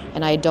party.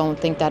 And I don't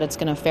think that it's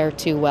going to fare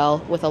too well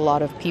with a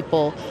lot of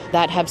people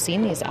that have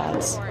seen these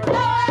ads.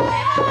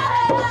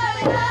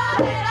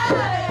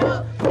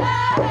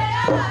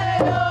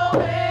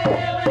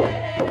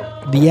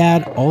 The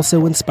ad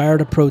also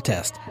inspired a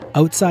protest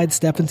outside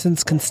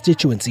Stephenson's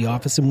constituency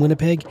office in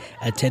Winnipeg,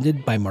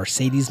 attended by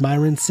Mercedes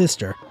Myron's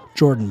sister,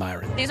 Jordan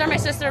Myron. These are my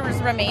sister's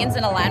remains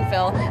in a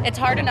landfill. It's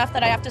hard enough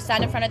that I have to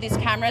stand in front of these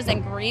cameras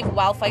and grieve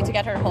while fight to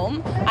get her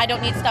home. I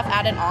don't need stuff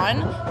added on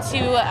to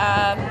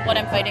what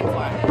I'm fighting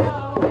for.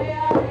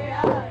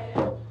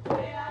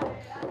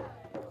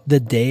 The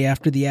day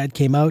after the ad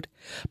came out,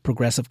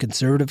 Progressive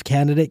Conservative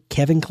candidate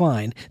Kevin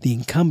Klein, the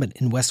incumbent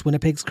in West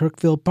Winnipeg's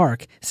Kirkville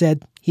Park,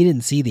 said he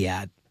didn't see the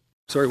ad.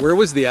 Sorry, where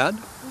was the ad? It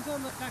was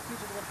on the back page of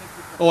the Winnipeg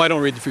Free Press. Oh, I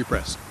don't read the Free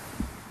Press.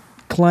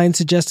 Klein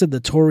suggested the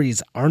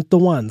Tories aren't the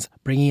ones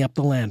bringing up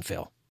the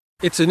landfill.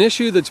 It's an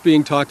issue that's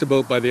being talked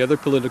about by the other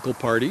political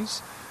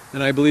parties,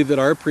 and I believe that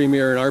our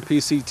Premier and our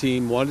PC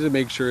team wanted to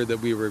make sure that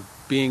we were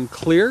being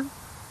clear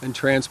and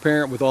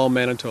transparent with all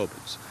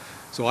Manitobans.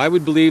 So I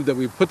would believe that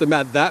we put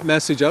that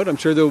message out. I'm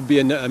sure there will be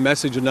a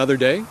message another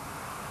day,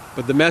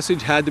 but the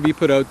message had to be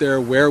put out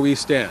there where we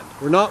stand.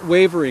 We're not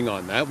wavering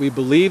on that. We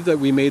believe that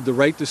we made the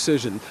right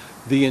decision.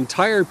 The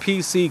entire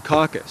PC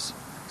caucus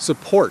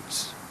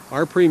supports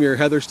our Premier,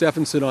 Heather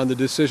Stephenson, on the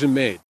decision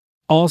made.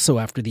 Also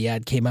after the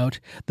ad came out,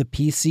 the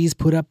PCs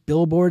put up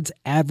billboards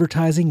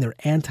advertising their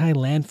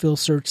anti-landfill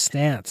search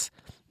stance.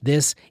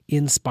 This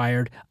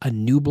inspired a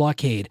new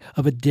blockade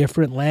of a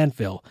different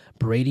landfill,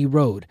 Brady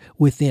Road,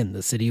 within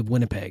the city of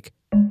Winnipeg.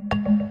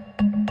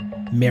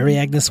 Mary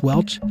Agnes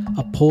Welch,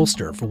 a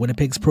pollster for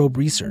Winnipeg's Probe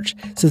Research,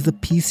 says the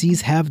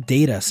PCs have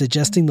data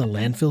suggesting the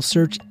landfill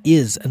search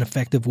is an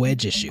effective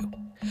wedge issue.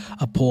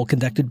 A poll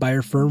conducted by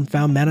her firm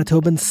found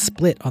Manitobans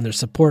split on their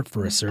support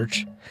for a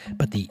search,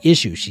 but the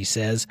issue, she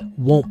says,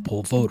 won't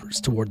pull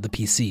voters toward the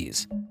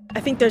PCs. I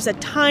think there's a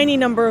tiny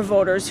number of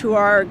voters who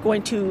are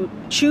going to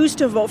choose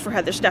to vote for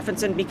Heather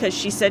Stephenson because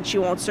she said she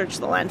won't search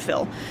the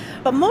landfill.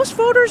 But most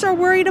voters are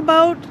worried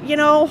about,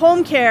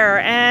 home care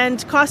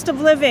and cost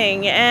of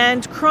living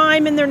and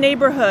crime in their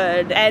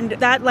neighborhood. And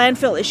that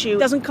landfill issue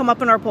doesn't come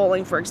up in our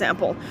polling, for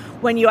example.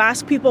 When you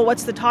ask people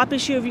what's the top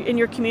issue in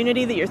your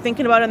community that you're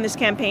thinking about in this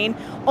campaign,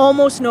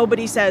 almost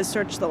nobody says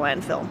search the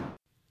landfill.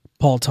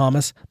 Paul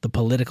Thomas, the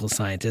political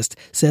scientist,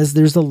 says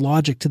there's a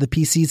logic to the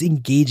PCs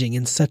engaging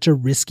in such a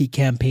risky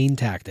campaign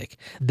tactic.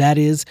 That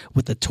is,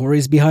 with the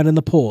Tories behind in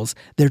the polls,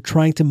 they're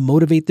trying to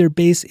motivate their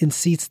base in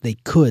seats they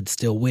could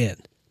still win.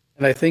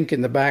 And I think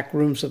in the back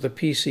rooms of the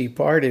PC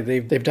party,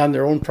 they've done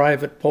their own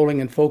private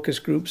polling and focus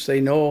groups. They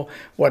know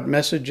what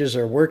messages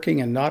are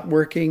working and not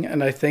working,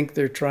 and I think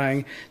they're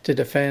trying to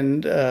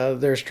defend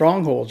their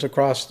strongholds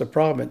across the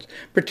province,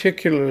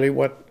 particularly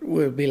what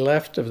will be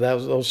left of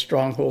those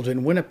strongholds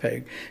in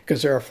Winnipeg,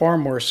 because there are far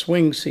more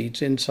swing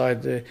seats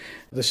inside the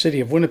city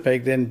of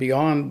Winnipeg than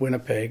beyond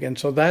Winnipeg. And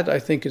so that, I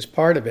think, is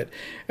part of it.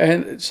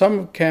 And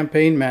some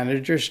campaign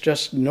managers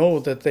just know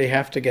that they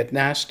have to get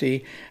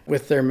nasty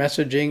with their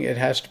messaging. It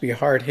has to be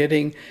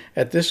hard-hitting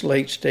at this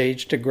late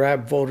stage to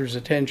grab voters'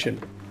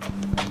 attention.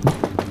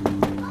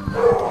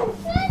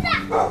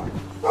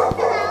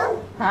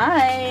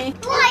 Hi.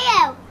 Who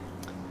are you?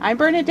 I'm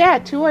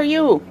Bernadette. Who are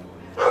you?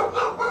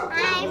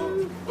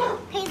 I'm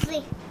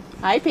Paisley.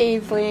 Hi,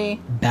 Paisley.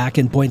 Back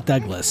in Point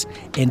Douglas,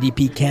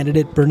 NDP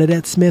candidate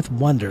Bernadette Smith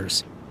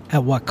wonders,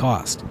 at what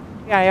cost?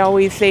 I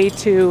always say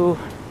to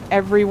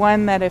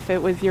everyone that if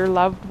it was your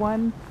loved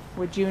one,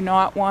 would you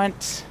not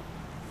want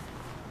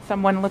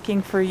someone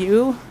looking for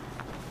you?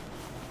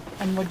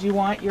 And would you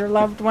want your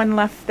loved one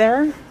left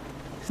there?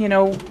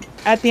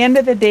 At the end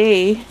of the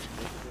day,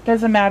 it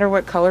doesn't matter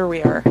what color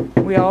we are.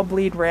 We all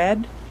bleed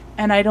red.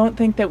 And I don't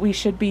think that we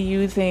should be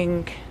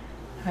using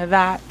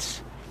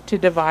that to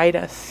divide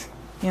us.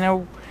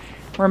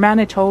 We're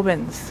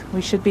Manitobans.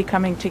 We should be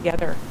coming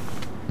together.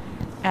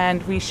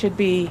 And we should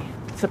be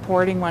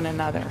supporting one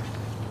another.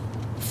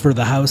 For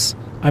the House,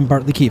 I'm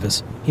Bartley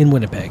Kives in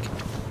Winnipeg.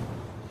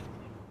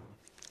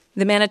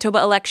 The Manitoba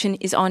election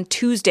is on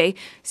Tuesday.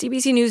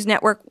 CBC News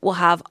Network will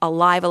have a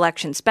live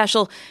election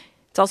special.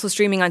 It's also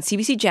streaming on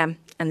CBC Gem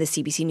and the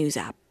CBC News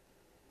app.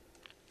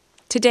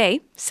 Today,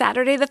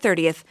 Saturday the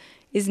 30th,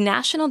 is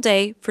National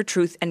Day for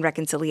Truth and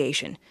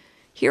Reconciliation.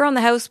 Here on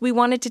the House, we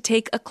wanted to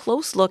take a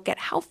close look at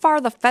how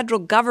far the federal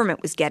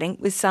government was getting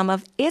with some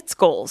of its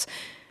goals.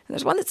 And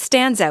there's one that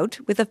stands out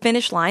with a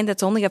finish line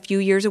that's only a few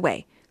years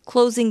away,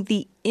 closing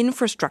the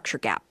infrastructure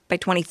gap by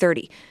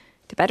 2030.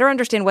 To better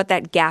understand what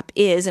that gap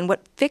is and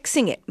what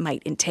fixing it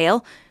might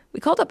entail,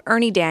 we called up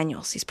Ernie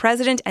Daniels. He's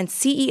president and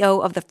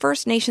CEO of the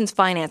First Nations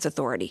Finance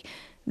Authority.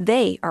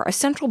 They are a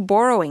central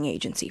borrowing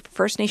agency for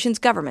First Nations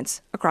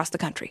governments across the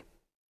country.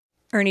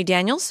 Ernie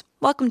Daniels,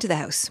 welcome to the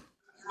House.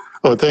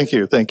 Oh, thank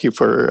you. Thank you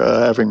for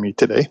having me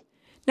today.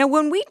 Now,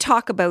 when we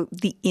talk about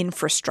the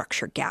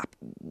infrastructure gap,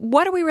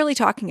 what are we really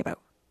talking about?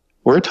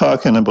 We're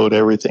talking about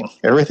everything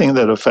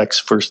that affects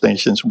First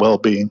Nations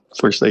well-being,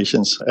 First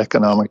Nations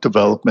economic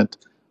development,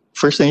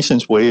 First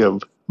Nations way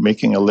of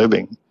making a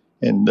living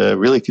and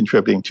really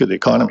contributing to the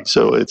economy.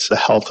 So it's the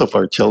health of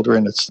our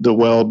children. It's the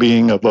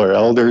well-being of our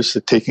elders,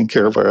 taking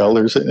care of our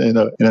elders in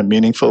a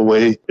meaningful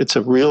way. It's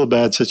a real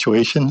bad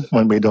situation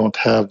when we don't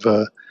have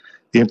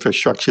the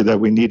infrastructure that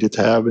we needed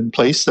to have in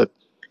place that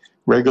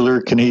regular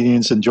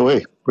Canadians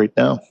enjoy right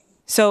now.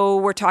 So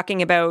we're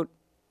talking about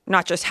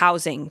not just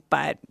housing,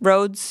 but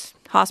roads,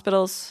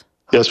 hospitals?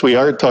 Yes, we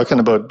are talking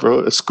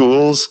about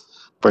schools.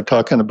 We're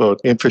talking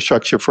about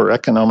infrastructure for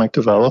economic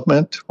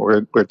development.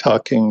 We're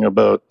talking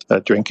about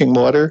drinking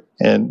water.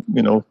 And,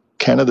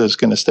 Canada is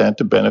going to stand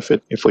to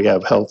benefit if we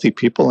have healthy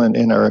people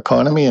in our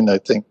economy. And I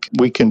think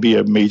we can be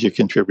a major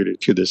contributor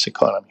to this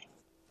economy.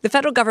 The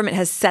federal government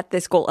has set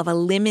this goal of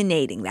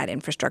eliminating that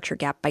infrastructure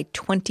gap by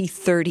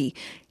 2030.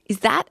 Is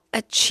that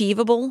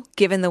achievable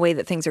given the way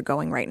that things are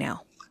going right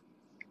now?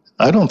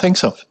 I don't think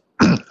so.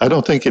 I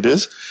don't think it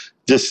is.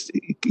 Just,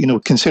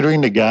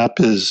 considering the gap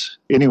is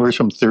anywhere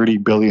from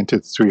 $30 billion to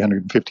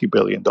 $350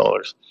 billion.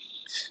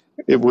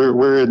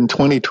 We're in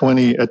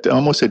 2020,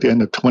 almost at the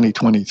end of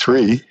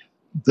 2023.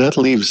 That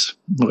leaves,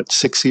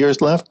 6 years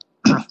left?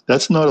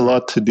 That's not a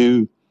lot to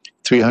do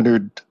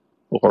 300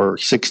 or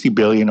 60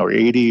 billion or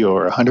 80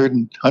 or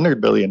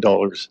 100 billion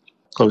dollars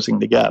closing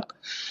the gap.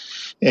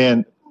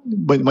 And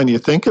when you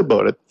think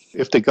about it,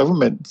 if the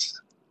government,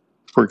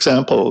 for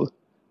example,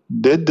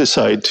 did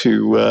decide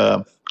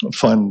to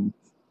fund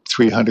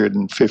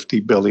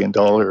 $350 billion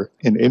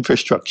in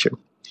infrastructure,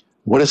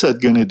 what is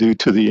that going to do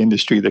to the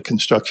industry, the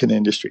construction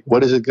industry?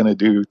 What is it going to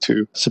do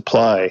to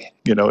supply?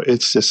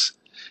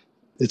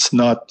 It's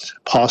not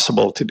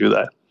possible to do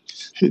that.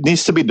 It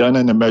needs to be done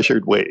in a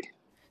measured way.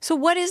 So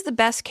what is the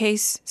best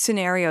case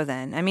scenario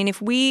then? I mean,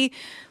 if we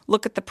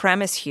look at the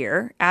premise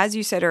here, as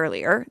you said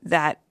earlier,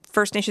 that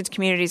First Nations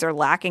communities are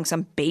lacking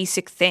some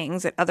basic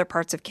things that other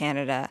parts of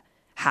Canada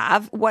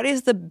have, what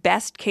is the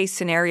best case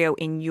scenario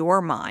in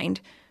your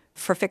mind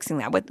for fixing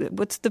that?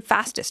 What's the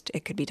fastest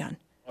it could be done?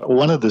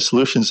 One of the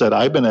solutions that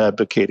I've been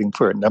advocating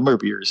for a number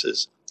of years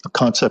is a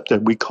concept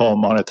that we call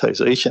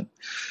monetization.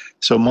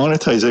 So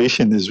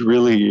monetization is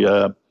really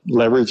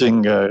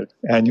leveraging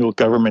annual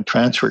government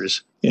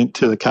transfers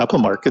into the capital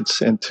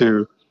markets and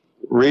to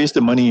raise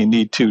the money you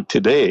need to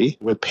today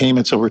with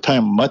payments over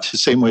time, much the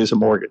same way as a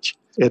mortgage.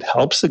 It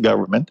helps the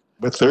government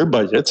with their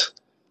budgets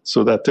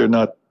so that they're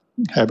not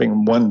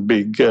having one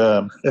big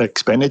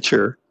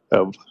expenditure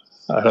of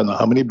I don't know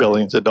how many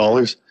billions of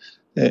dollars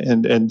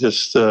and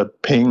just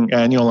paying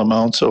annual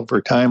amounts over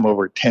time,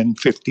 over 10,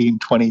 15,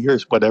 20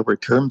 years, whatever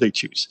term they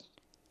choose.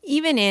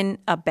 Even in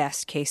a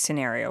best case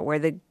scenario where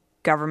the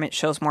government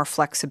shows more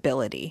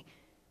flexibility,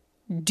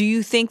 do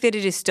you think that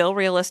it is still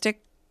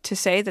realistic to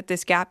say that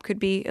this gap could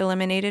be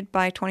eliminated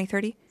by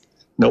 2030?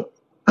 Nope.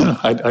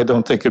 I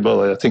don't think it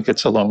will. I think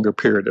it's a longer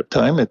period of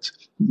time. It's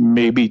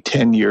maybe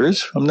 10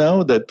 years from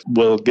now that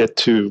we'll get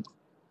to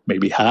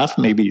maybe half,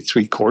 maybe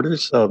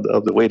 3/4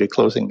 of the way to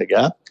closing the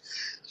gap.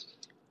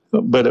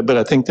 But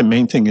I think the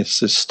main thing is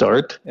to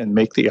start and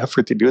make the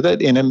effort to do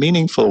that in a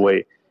meaningful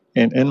way.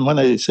 And when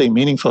I say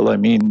meaningful, I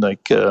mean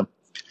like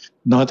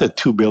not at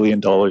 $2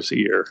 billion a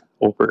year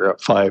over a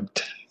 5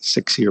 to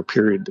 6 year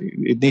period.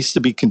 It needs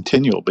to be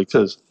continual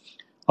because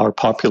our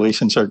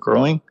populations are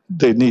growing.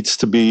 There needs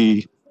to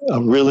be a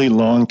really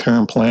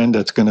long-term plan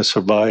that's going to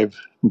survive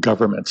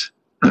governments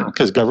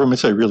because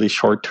governments are really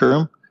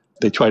short-term.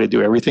 They try to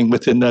do everything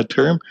within that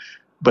term,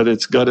 but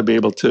it's got to be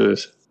able to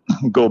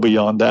go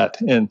beyond that.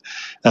 And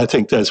I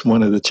think that's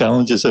one of the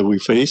challenges that we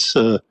face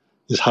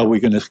is how we're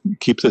going to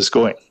keep this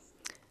going.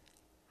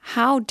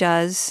 How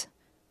does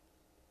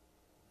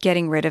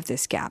getting rid of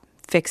this gap,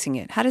 fixing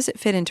it, how does it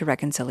fit into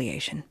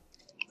reconciliation?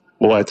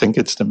 Well, I think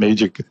it's the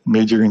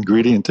major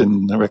ingredient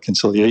in the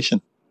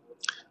reconciliation.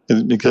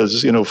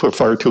 Because, for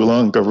far too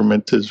long,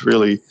 government has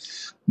really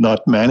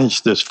not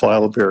managed this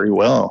file very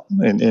well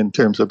in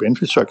terms of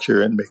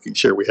infrastructure and making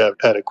sure we have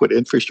adequate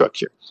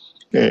infrastructure.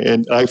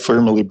 And I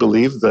firmly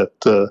believe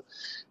that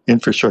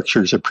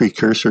infrastructure is a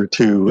precursor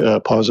to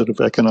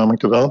positive economic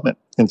development.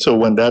 And so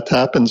when that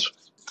happens,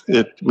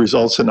 it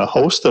results in a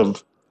host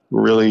of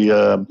really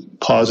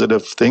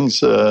positive things.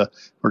 For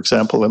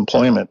example,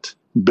 employment,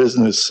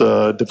 business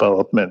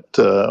development,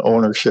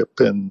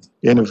 ownership, and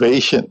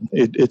innovation.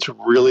 It's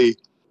really,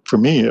 for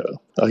me,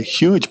 a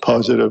huge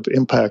positive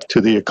impact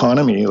to the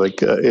economy.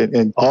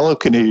 And all of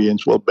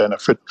Canadians will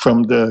benefit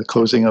from the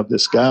closing of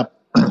this gap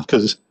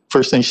because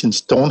First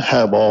Nations don't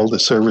have all the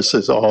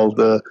services, all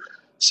the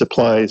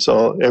supplies,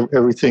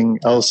 everything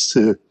else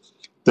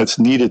that's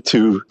needed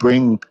to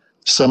bring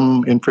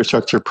some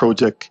infrastructure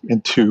project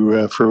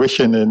into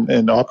fruition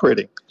and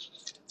operating.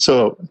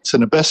 So it's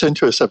in the best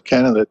interest of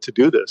Canada to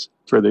do this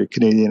for the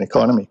Canadian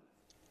economy.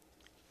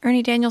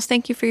 Ernie Daniels,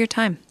 thank you for your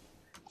time.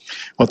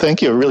 Well,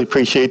 thank you. I really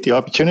appreciate the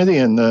opportunity.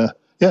 And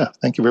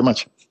thank you very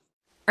much.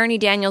 Ernie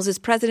Daniels is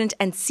president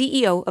and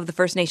CEO of the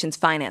First Nations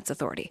Finance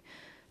Authority.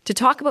 To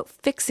talk about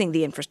fixing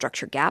the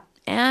infrastructure gap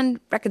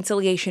and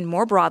reconciliation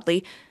more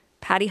broadly,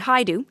 Patty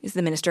Hajdu is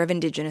the Minister of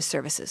Indigenous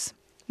Services.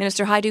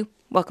 Minister Hajdu,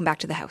 welcome back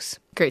to the House.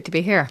 Great to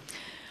be here.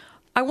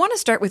 I want to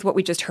start with what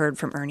we just heard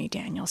from Ernie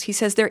Daniels. He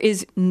says there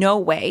is no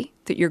way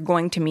that you're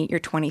going to meet your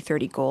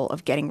 2030 goal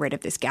of getting rid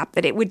of this gap,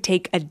 that it would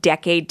take a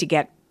decade to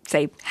get,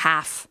 say,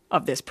 half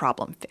of this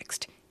problem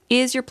fixed.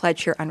 Is your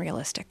pledge here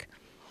unrealistic?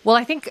 Well,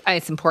 I think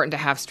it's important to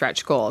have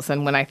stretch goals.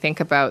 And when I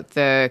think about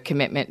the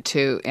commitment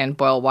to end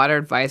boil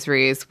water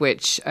advisories,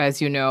 which,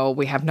 as you know,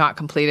 we have not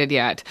completed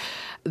yet,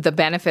 the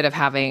benefit of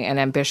having an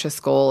ambitious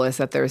goal is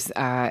that there's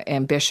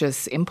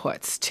ambitious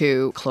inputs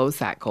to close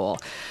that goal.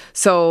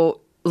 So,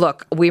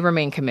 look, we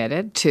remain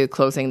committed to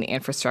closing the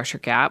infrastructure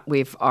gap.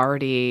 We've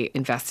already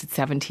invested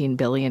 $17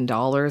 billion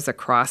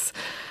across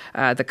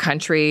the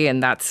country,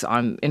 and that's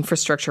on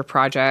infrastructure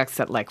projects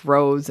that like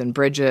roads and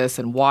bridges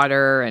and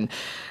water and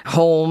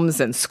homes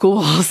and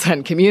schools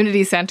and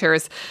community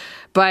centers.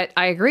 But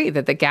I agree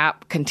that the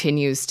gap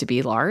continues to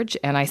be large,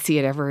 and I see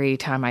it every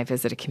time I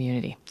visit a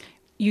community.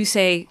 You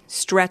say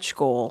stretch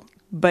goal,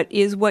 but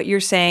is what you're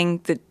saying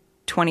that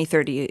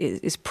 2030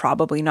 is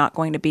probably not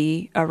going to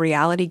be a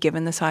reality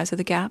given the size of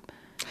the gap?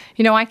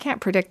 I can't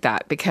predict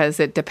that because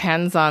it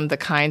depends on the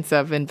kinds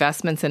of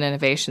investments and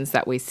innovations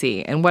that we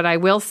see. And what I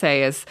will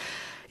say is,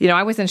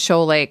 I was in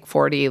Shoal Lake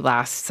 40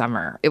 last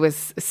summer. It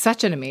was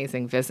such an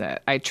amazing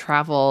visit. I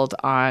traveled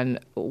on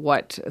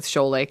what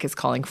Shoal Lake is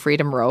calling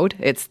Freedom Road.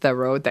 It's the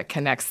road that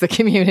connects the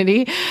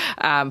community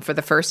for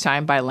the first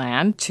time by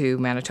land to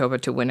Manitoba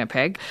to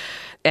Winnipeg.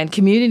 And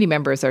community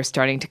members are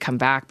starting to come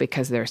back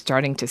because they're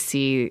starting to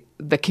see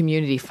the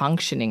community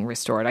functioning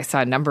restored. I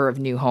saw a number of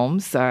new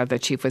homes. The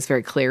chief was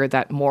very clear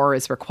that more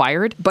is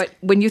required. But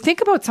when you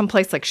think about some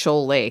place like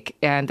Shoal Lake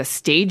and the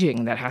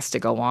staging that has to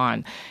go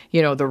on,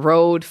 the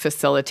road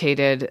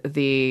facilitated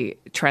the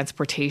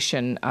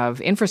transportation of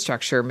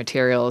infrastructure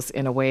materials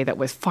in a way that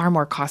was far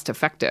more cost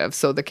effective,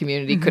 so the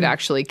community could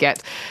actually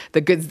get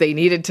the goods they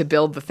needed to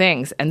build the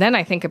things. And then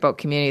I think about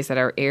communities that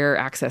are air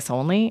access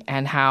only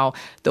and how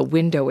the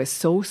window is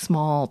so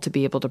small to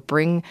be able to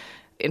bring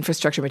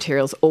infrastructure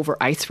materials over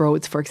ice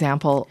roads, for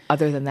example.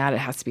 Other than that, it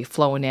has to be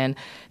flown in.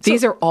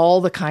 These are all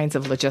the kinds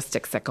of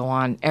logistics that go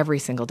on every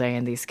single day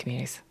in these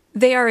communities.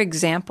 They are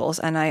examples,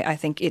 and I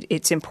think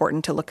it's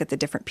important to look at the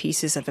different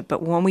pieces of it.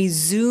 But when we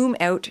zoom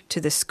out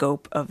to the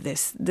scope of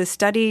this, the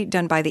study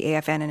done by the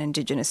AFN and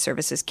Indigenous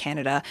Services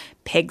Canada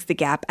pegs the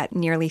gap at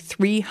nearly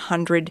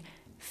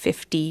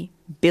 $350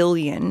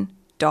 billion.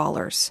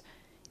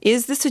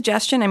 Is the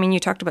suggestion, you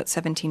talked about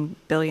 $17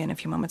 billion a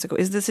few moments ago,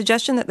 is the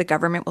suggestion that the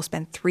government will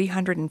spend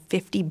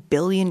 $350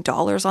 billion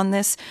on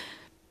this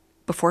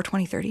before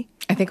 2030?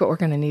 I think what we're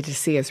going to need to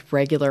see is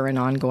regular and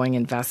ongoing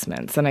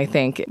investments. And I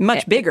think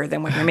much bigger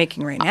than what you're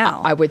making right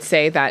now. I would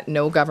say that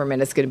no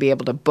government is going to be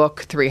able to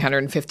book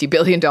 $350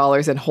 billion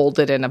and hold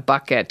it in a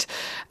bucket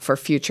for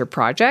future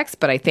projects.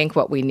 But I think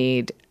what we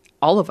need,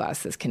 all of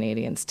us as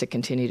Canadians, to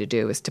continue to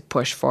do is to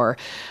push for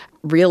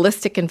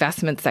realistic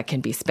investments that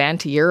can be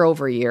spent year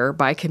over year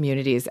by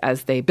communities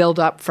as they build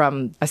up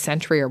from a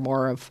century or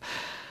more of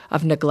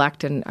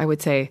neglect and, I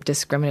would say,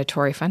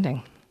 discriminatory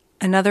funding.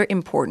 Another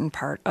important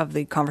part of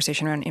the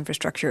conversation around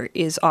infrastructure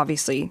is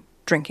obviously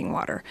drinking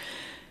water.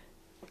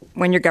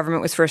 When your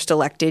government was first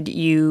elected,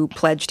 you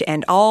pledged to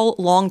end all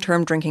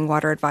long-term drinking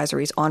water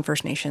advisories on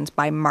First Nations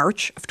by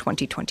March of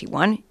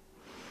 2021.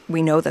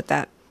 We know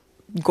that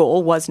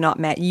goal was not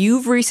met.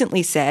 You've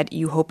recently said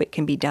you hope it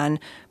can be done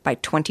by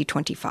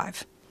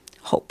 2025.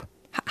 Hope.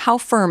 How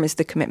firm is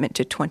the commitment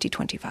to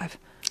 2025?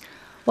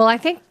 Well, I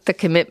think the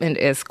commitment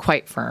is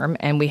quite firm,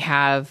 and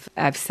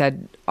I've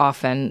said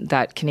often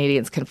that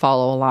Canadians can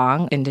follow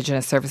along.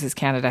 Indigenous Services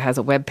Canada has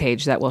a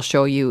webpage that will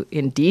show you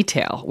in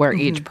detail where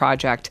each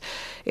project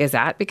is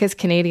at, because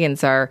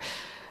Canadians are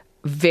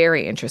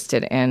very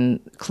interested in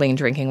clean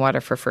drinking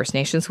water for First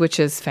Nations, which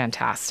is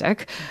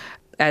fantastic.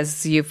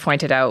 As you've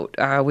pointed out,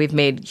 we've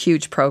made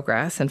huge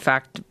progress. In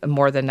fact,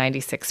 more than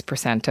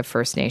 96% of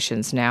First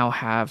Nations now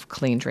have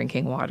clean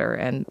drinking water,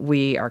 and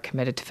we are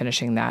committed to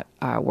finishing that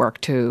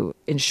work to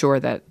ensure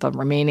that the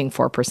remaining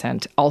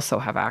 4% also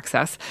have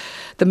access.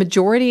 The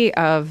majority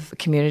of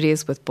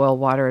communities with boil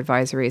water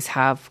advisories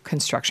have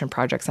construction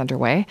projects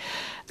underway.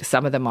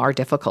 Some of them are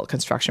difficult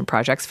construction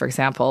projects. For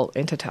example,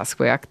 in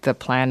Tusqueak, the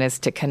plan is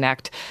to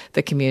connect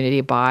the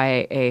community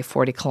by a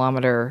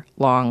 40-kilometer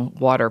long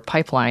water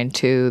pipeline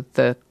to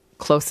the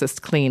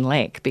closest clean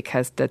lake,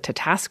 because the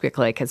Tusqueak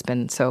Lake has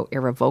been so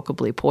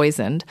irrevocably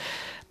poisoned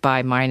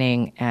by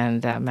mining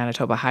and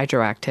Manitoba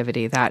hydro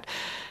activity that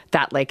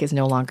lake is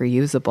no longer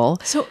usable.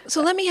 So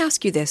let me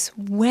ask you this.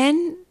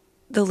 When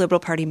the Liberal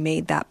Party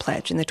made that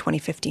pledge in the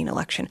 2015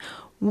 election,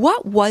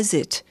 what was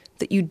it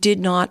that you did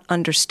not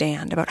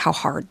understand about how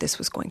hard this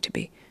was going to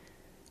be?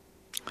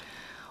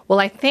 Well,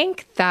 I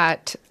think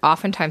that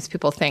oftentimes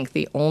people think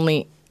the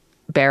only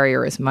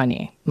barrier is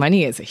money.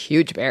 Money is a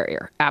huge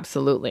barrier,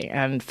 absolutely.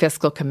 And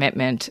fiscal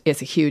commitment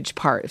is a huge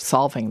part of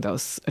solving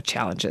those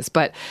challenges.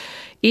 But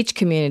each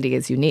community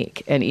is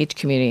unique, and each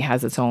community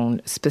has its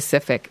own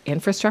specific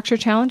infrastructure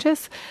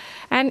challenges,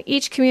 and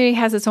each community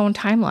has its own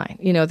timeline.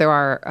 There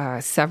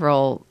are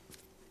several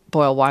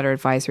boil water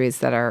advisories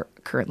that are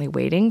currently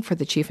waiting for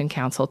the Chief and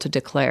Council to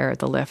declare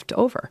the lift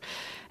over.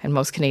 And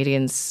most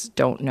Canadians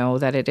don't know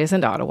that it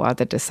isn't Ottawa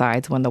that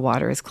decides when the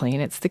water is clean.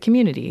 It's the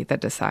community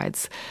that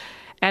decides.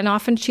 And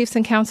often chiefs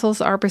and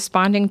councils are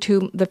responding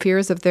to the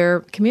fears of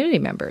their community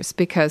members,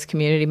 because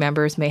community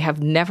members may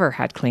have never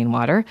had clean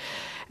water.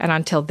 And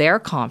until they're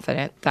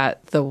confident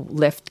that the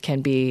lift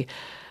can be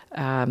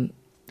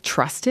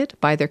trusted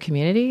by their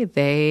community,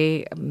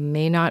 they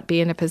may not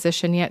be in a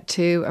position yet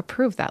to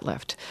approve that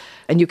lift.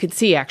 And you can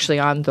see actually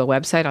on the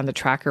website, on the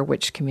tracker,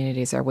 which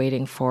communities are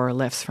waiting for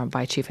lifts from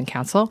by Chief and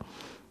Council.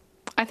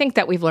 I think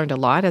that we've learned a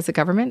lot as a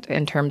government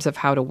in terms of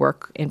how to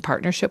work in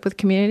partnership with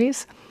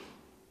communities.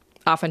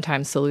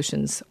 Oftentimes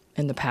solutions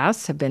in the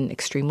past have been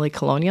extremely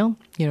colonial.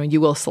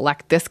 You will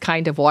select this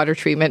kind of water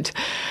treatment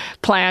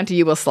plant.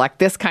 You will select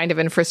this kind of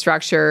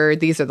infrastructure.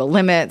 These are the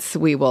limits.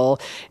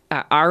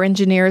 Our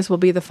engineers will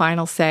be the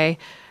final say.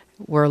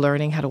 We're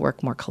learning how to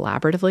work more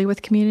collaboratively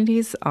with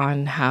communities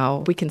on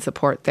how we can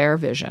support their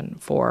vision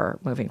for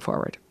moving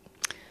forward.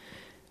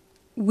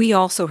 We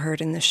also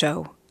heard in the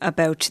show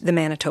about the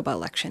Manitoba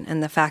election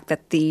and the fact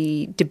that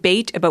the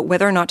debate about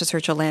whether or not to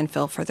search a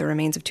landfill for the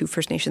remains of 2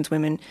 First Nations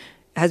women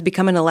has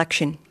become an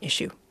election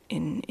issue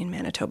in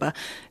Manitoba.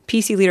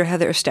 PC leader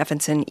Heather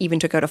Stephenson even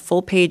took out a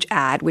full-page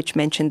ad which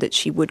mentioned that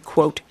she would,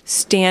 quote,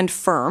 stand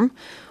firm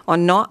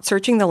on not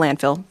searching the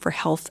landfill for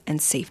health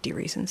and safety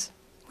reasons.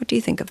 What do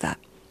you think of that?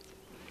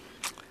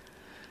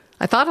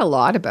 I thought a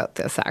lot about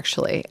this,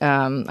 actually.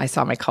 I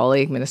saw my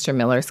colleague, Minister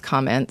Miller's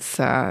comments.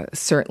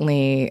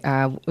 Certainly,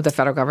 the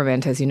federal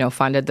government, as you know,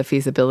 funded the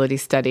feasibility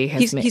study.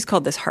 He's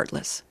called this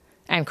heartless.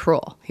 And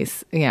cruel.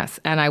 Yes,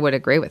 and I would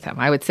agree with him.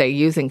 I would say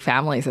using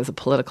families as a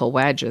political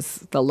wedge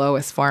is the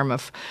lowest form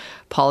of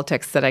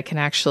politics that I can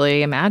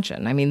actually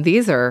imagine. I mean,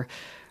 these are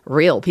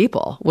real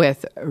people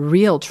with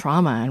real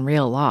trauma and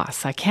real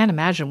loss. I can't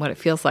imagine what it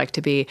feels like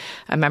to be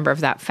a member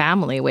of that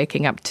family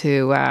waking up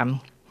to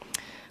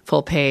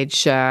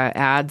full-page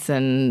ads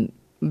and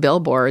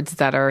billboards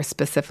that are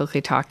specifically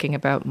talking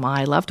about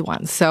my loved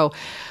ones. So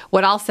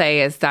what I'll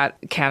say is that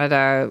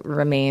Canada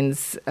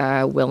remains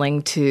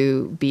willing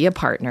to be a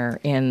partner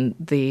in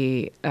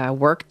the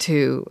work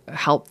to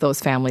help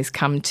those families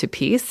come to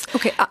peace.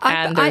 Okay,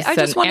 and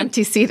there's an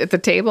empty seat at the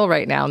table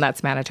right now, and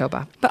that's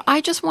Manitoba. But I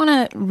just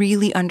want to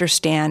really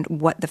understand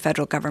what the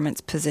federal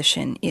government's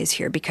position is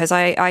here, because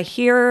I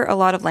hear a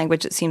lot of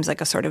language that seems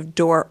like a sort of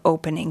door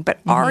opening. But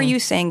are you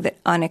saying that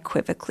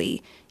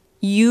unequivocally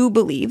you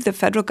believe, the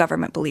federal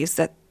government believes,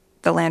 that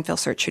the landfill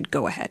search should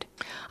go ahead?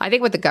 I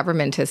think what the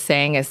government is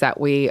saying is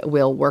that we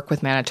will work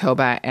with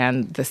Manitoba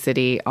and the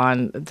city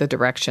on the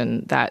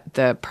direction that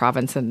the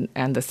province and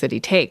the city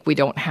take. We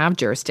don't have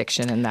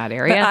jurisdiction in that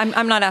area. But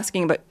I'm not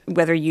asking about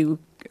whether you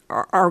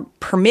are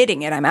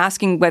permitting it. I'm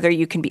asking whether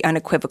you can be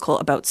unequivocal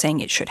about saying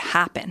it should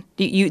happen.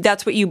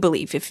 That's what you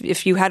believe.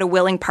 If you had a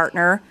willing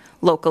partner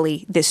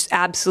locally, this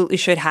absolutely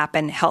should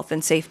happen. Health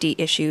and safety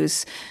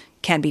issues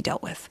can be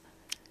dealt with.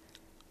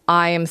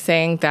 I am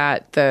saying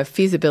that the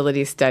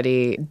feasibility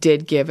study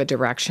did give a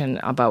direction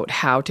about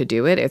how to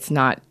do it. It's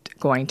not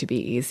going to be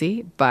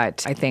easy,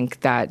 but I think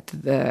that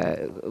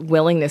the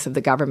willingness of the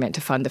government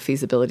to fund the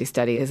feasibility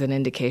study is an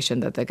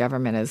indication that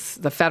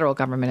the federal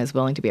government is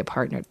willing to be a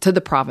partner to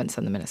the province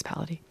and the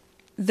municipality.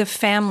 The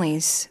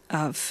families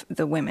of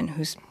the women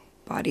whose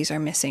bodies are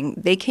missing,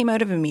 they came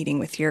out of a meeting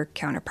with your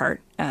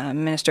counterpart,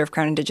 Minister of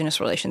Crown Indigenous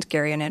Relations,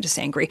 Gary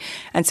Anandasangri,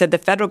 and said the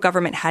federal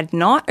government had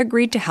not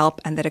agreed to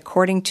help and that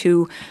according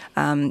to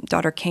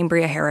daughter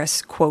Cambria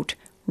Harris, quote,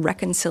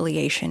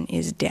 reconciliation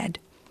is dead.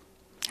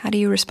 How do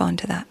you respond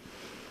to that?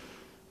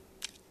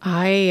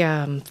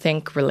 I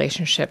think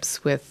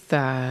relationships with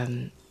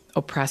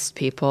oppressed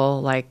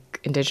people like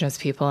Indigenous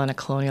people in a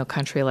colonial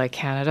country like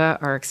Canada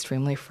are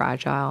extremely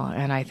fragile,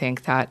 and I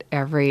think that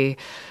every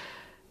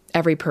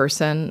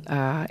person,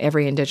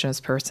 every Indigenous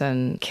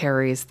person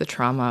carries the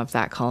trauma of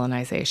that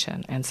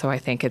colonization. And so I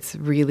think it's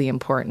really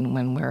important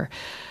when we're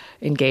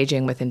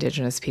engaging with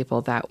Indigenous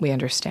people that we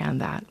understand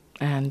that.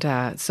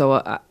 And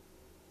so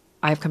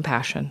I have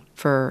compassion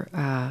for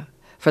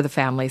the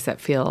families that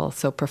feel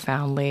so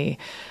profoundly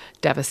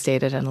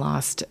devastated and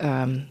lost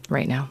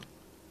right now.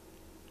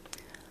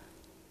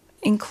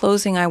 In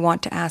closing, I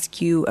want to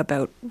ask you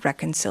about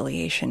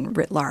reconciliation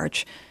writ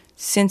large.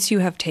 Since you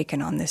have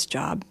taken on this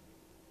job,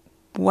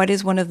 what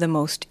is one of the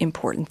most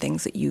important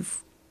things that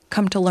you've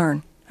come to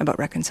learn about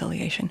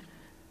reconciliation?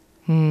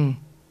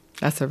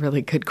 That's a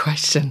really good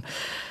question.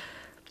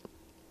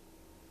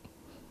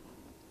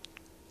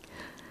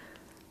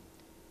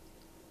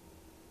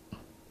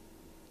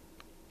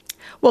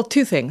 Well,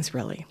 two things,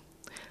 really.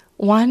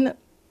 One,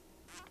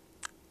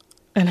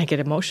 and I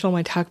get emotional when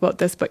I talk about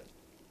this, but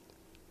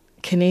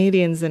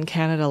Canadians in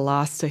Canada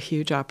lost a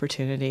huge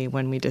opportunity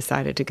when we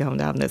decided to go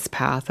down this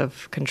path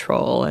of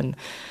control and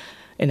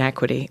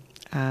inequity.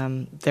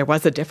 There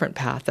was a different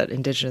path that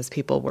Indigenous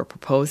people were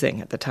proposing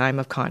at the time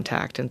of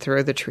contact and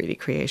through the treaty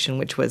creation,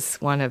 which was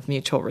one of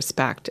mutual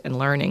respect and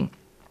learning.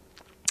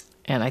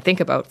 And I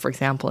think about, for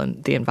example,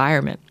 in the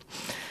environment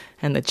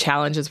and the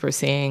challenges we're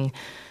seeing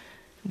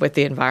with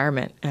the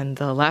environment and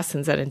the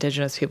lessons that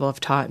Indigenous people have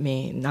taught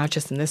me, not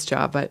just in this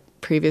job, but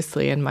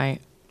previously in my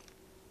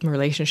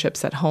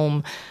relationships at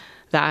home,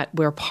 that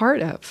we're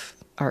part of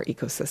our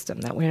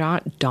ecosystem, that we're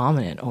not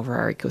dominant over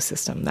our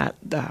ecosystem, that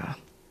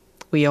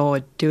we owe a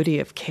duty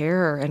of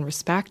care and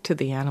respect to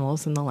the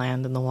animals and the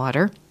land and the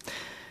water.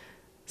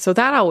 So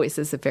that always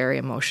is a very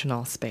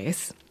emotional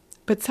space.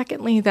 But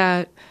secondly,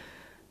 that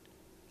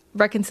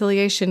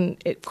reconciliation,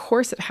 of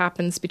course, it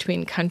happens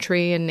between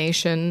country and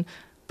nation,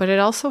 but it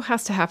also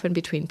has to happen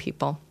between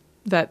people.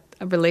 That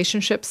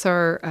relationships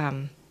are,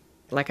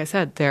 like I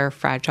said, they're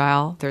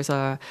fragile. There's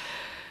a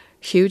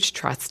huge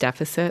trust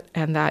deficit,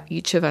 and that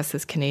each of us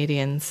as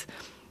Canadians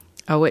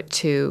owe it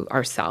to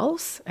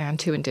ourselves and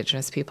to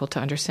Indigenous people to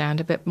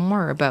understand a bit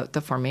more about the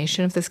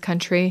formation of this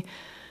country,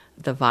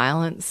 the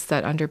violence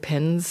that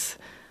underpins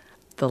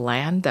the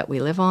land that we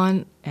live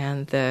on,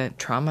 and the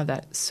trauma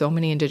that so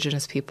many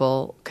Indigenous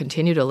people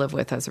continue to live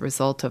with as a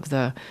result of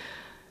the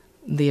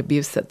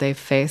abuse that they've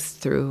faced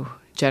through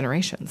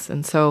generations.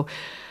 And so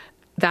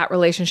that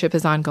relationship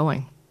is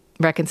ongoing.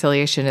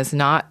 Reconciliation is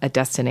not a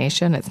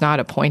destination. It's not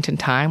a point in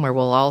time where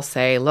we'll all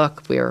say,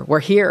 look, we're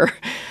here.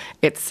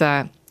 It's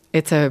a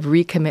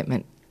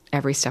recommitment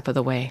every step of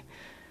the way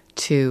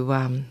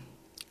to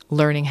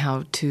learning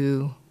how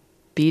to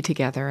be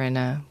together in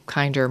a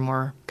kinder,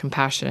 more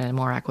compassionate, and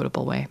more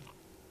equitable way.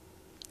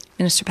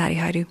 Minister Patty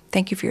Hajdu,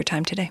 thank you for your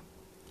time today.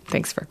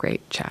 Thanks for a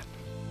great chat.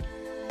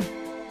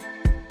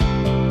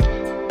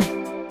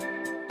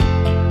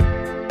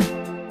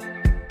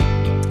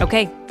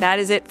 Okay, that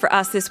is it for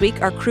us this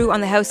week. Our crew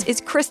on the house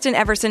is Kristen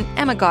Everson,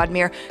 Emma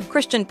Godmere,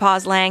 Christian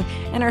Poslang,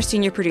 and our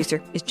senior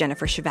producer is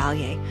Jennifer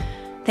Chevalier.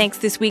 Thanks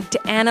this week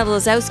to Anna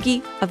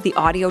Lazowski of the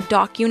Audio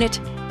Doc Unit.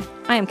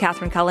 I am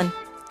Catherine Cullen.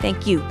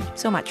 Thank you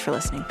so much for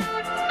listening.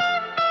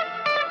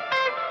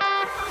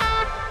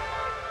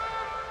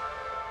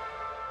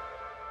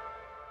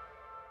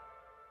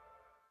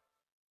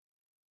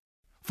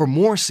 For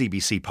more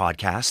CBC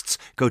podcasts,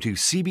 go to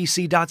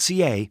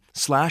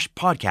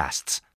cbc.ca/podcasts.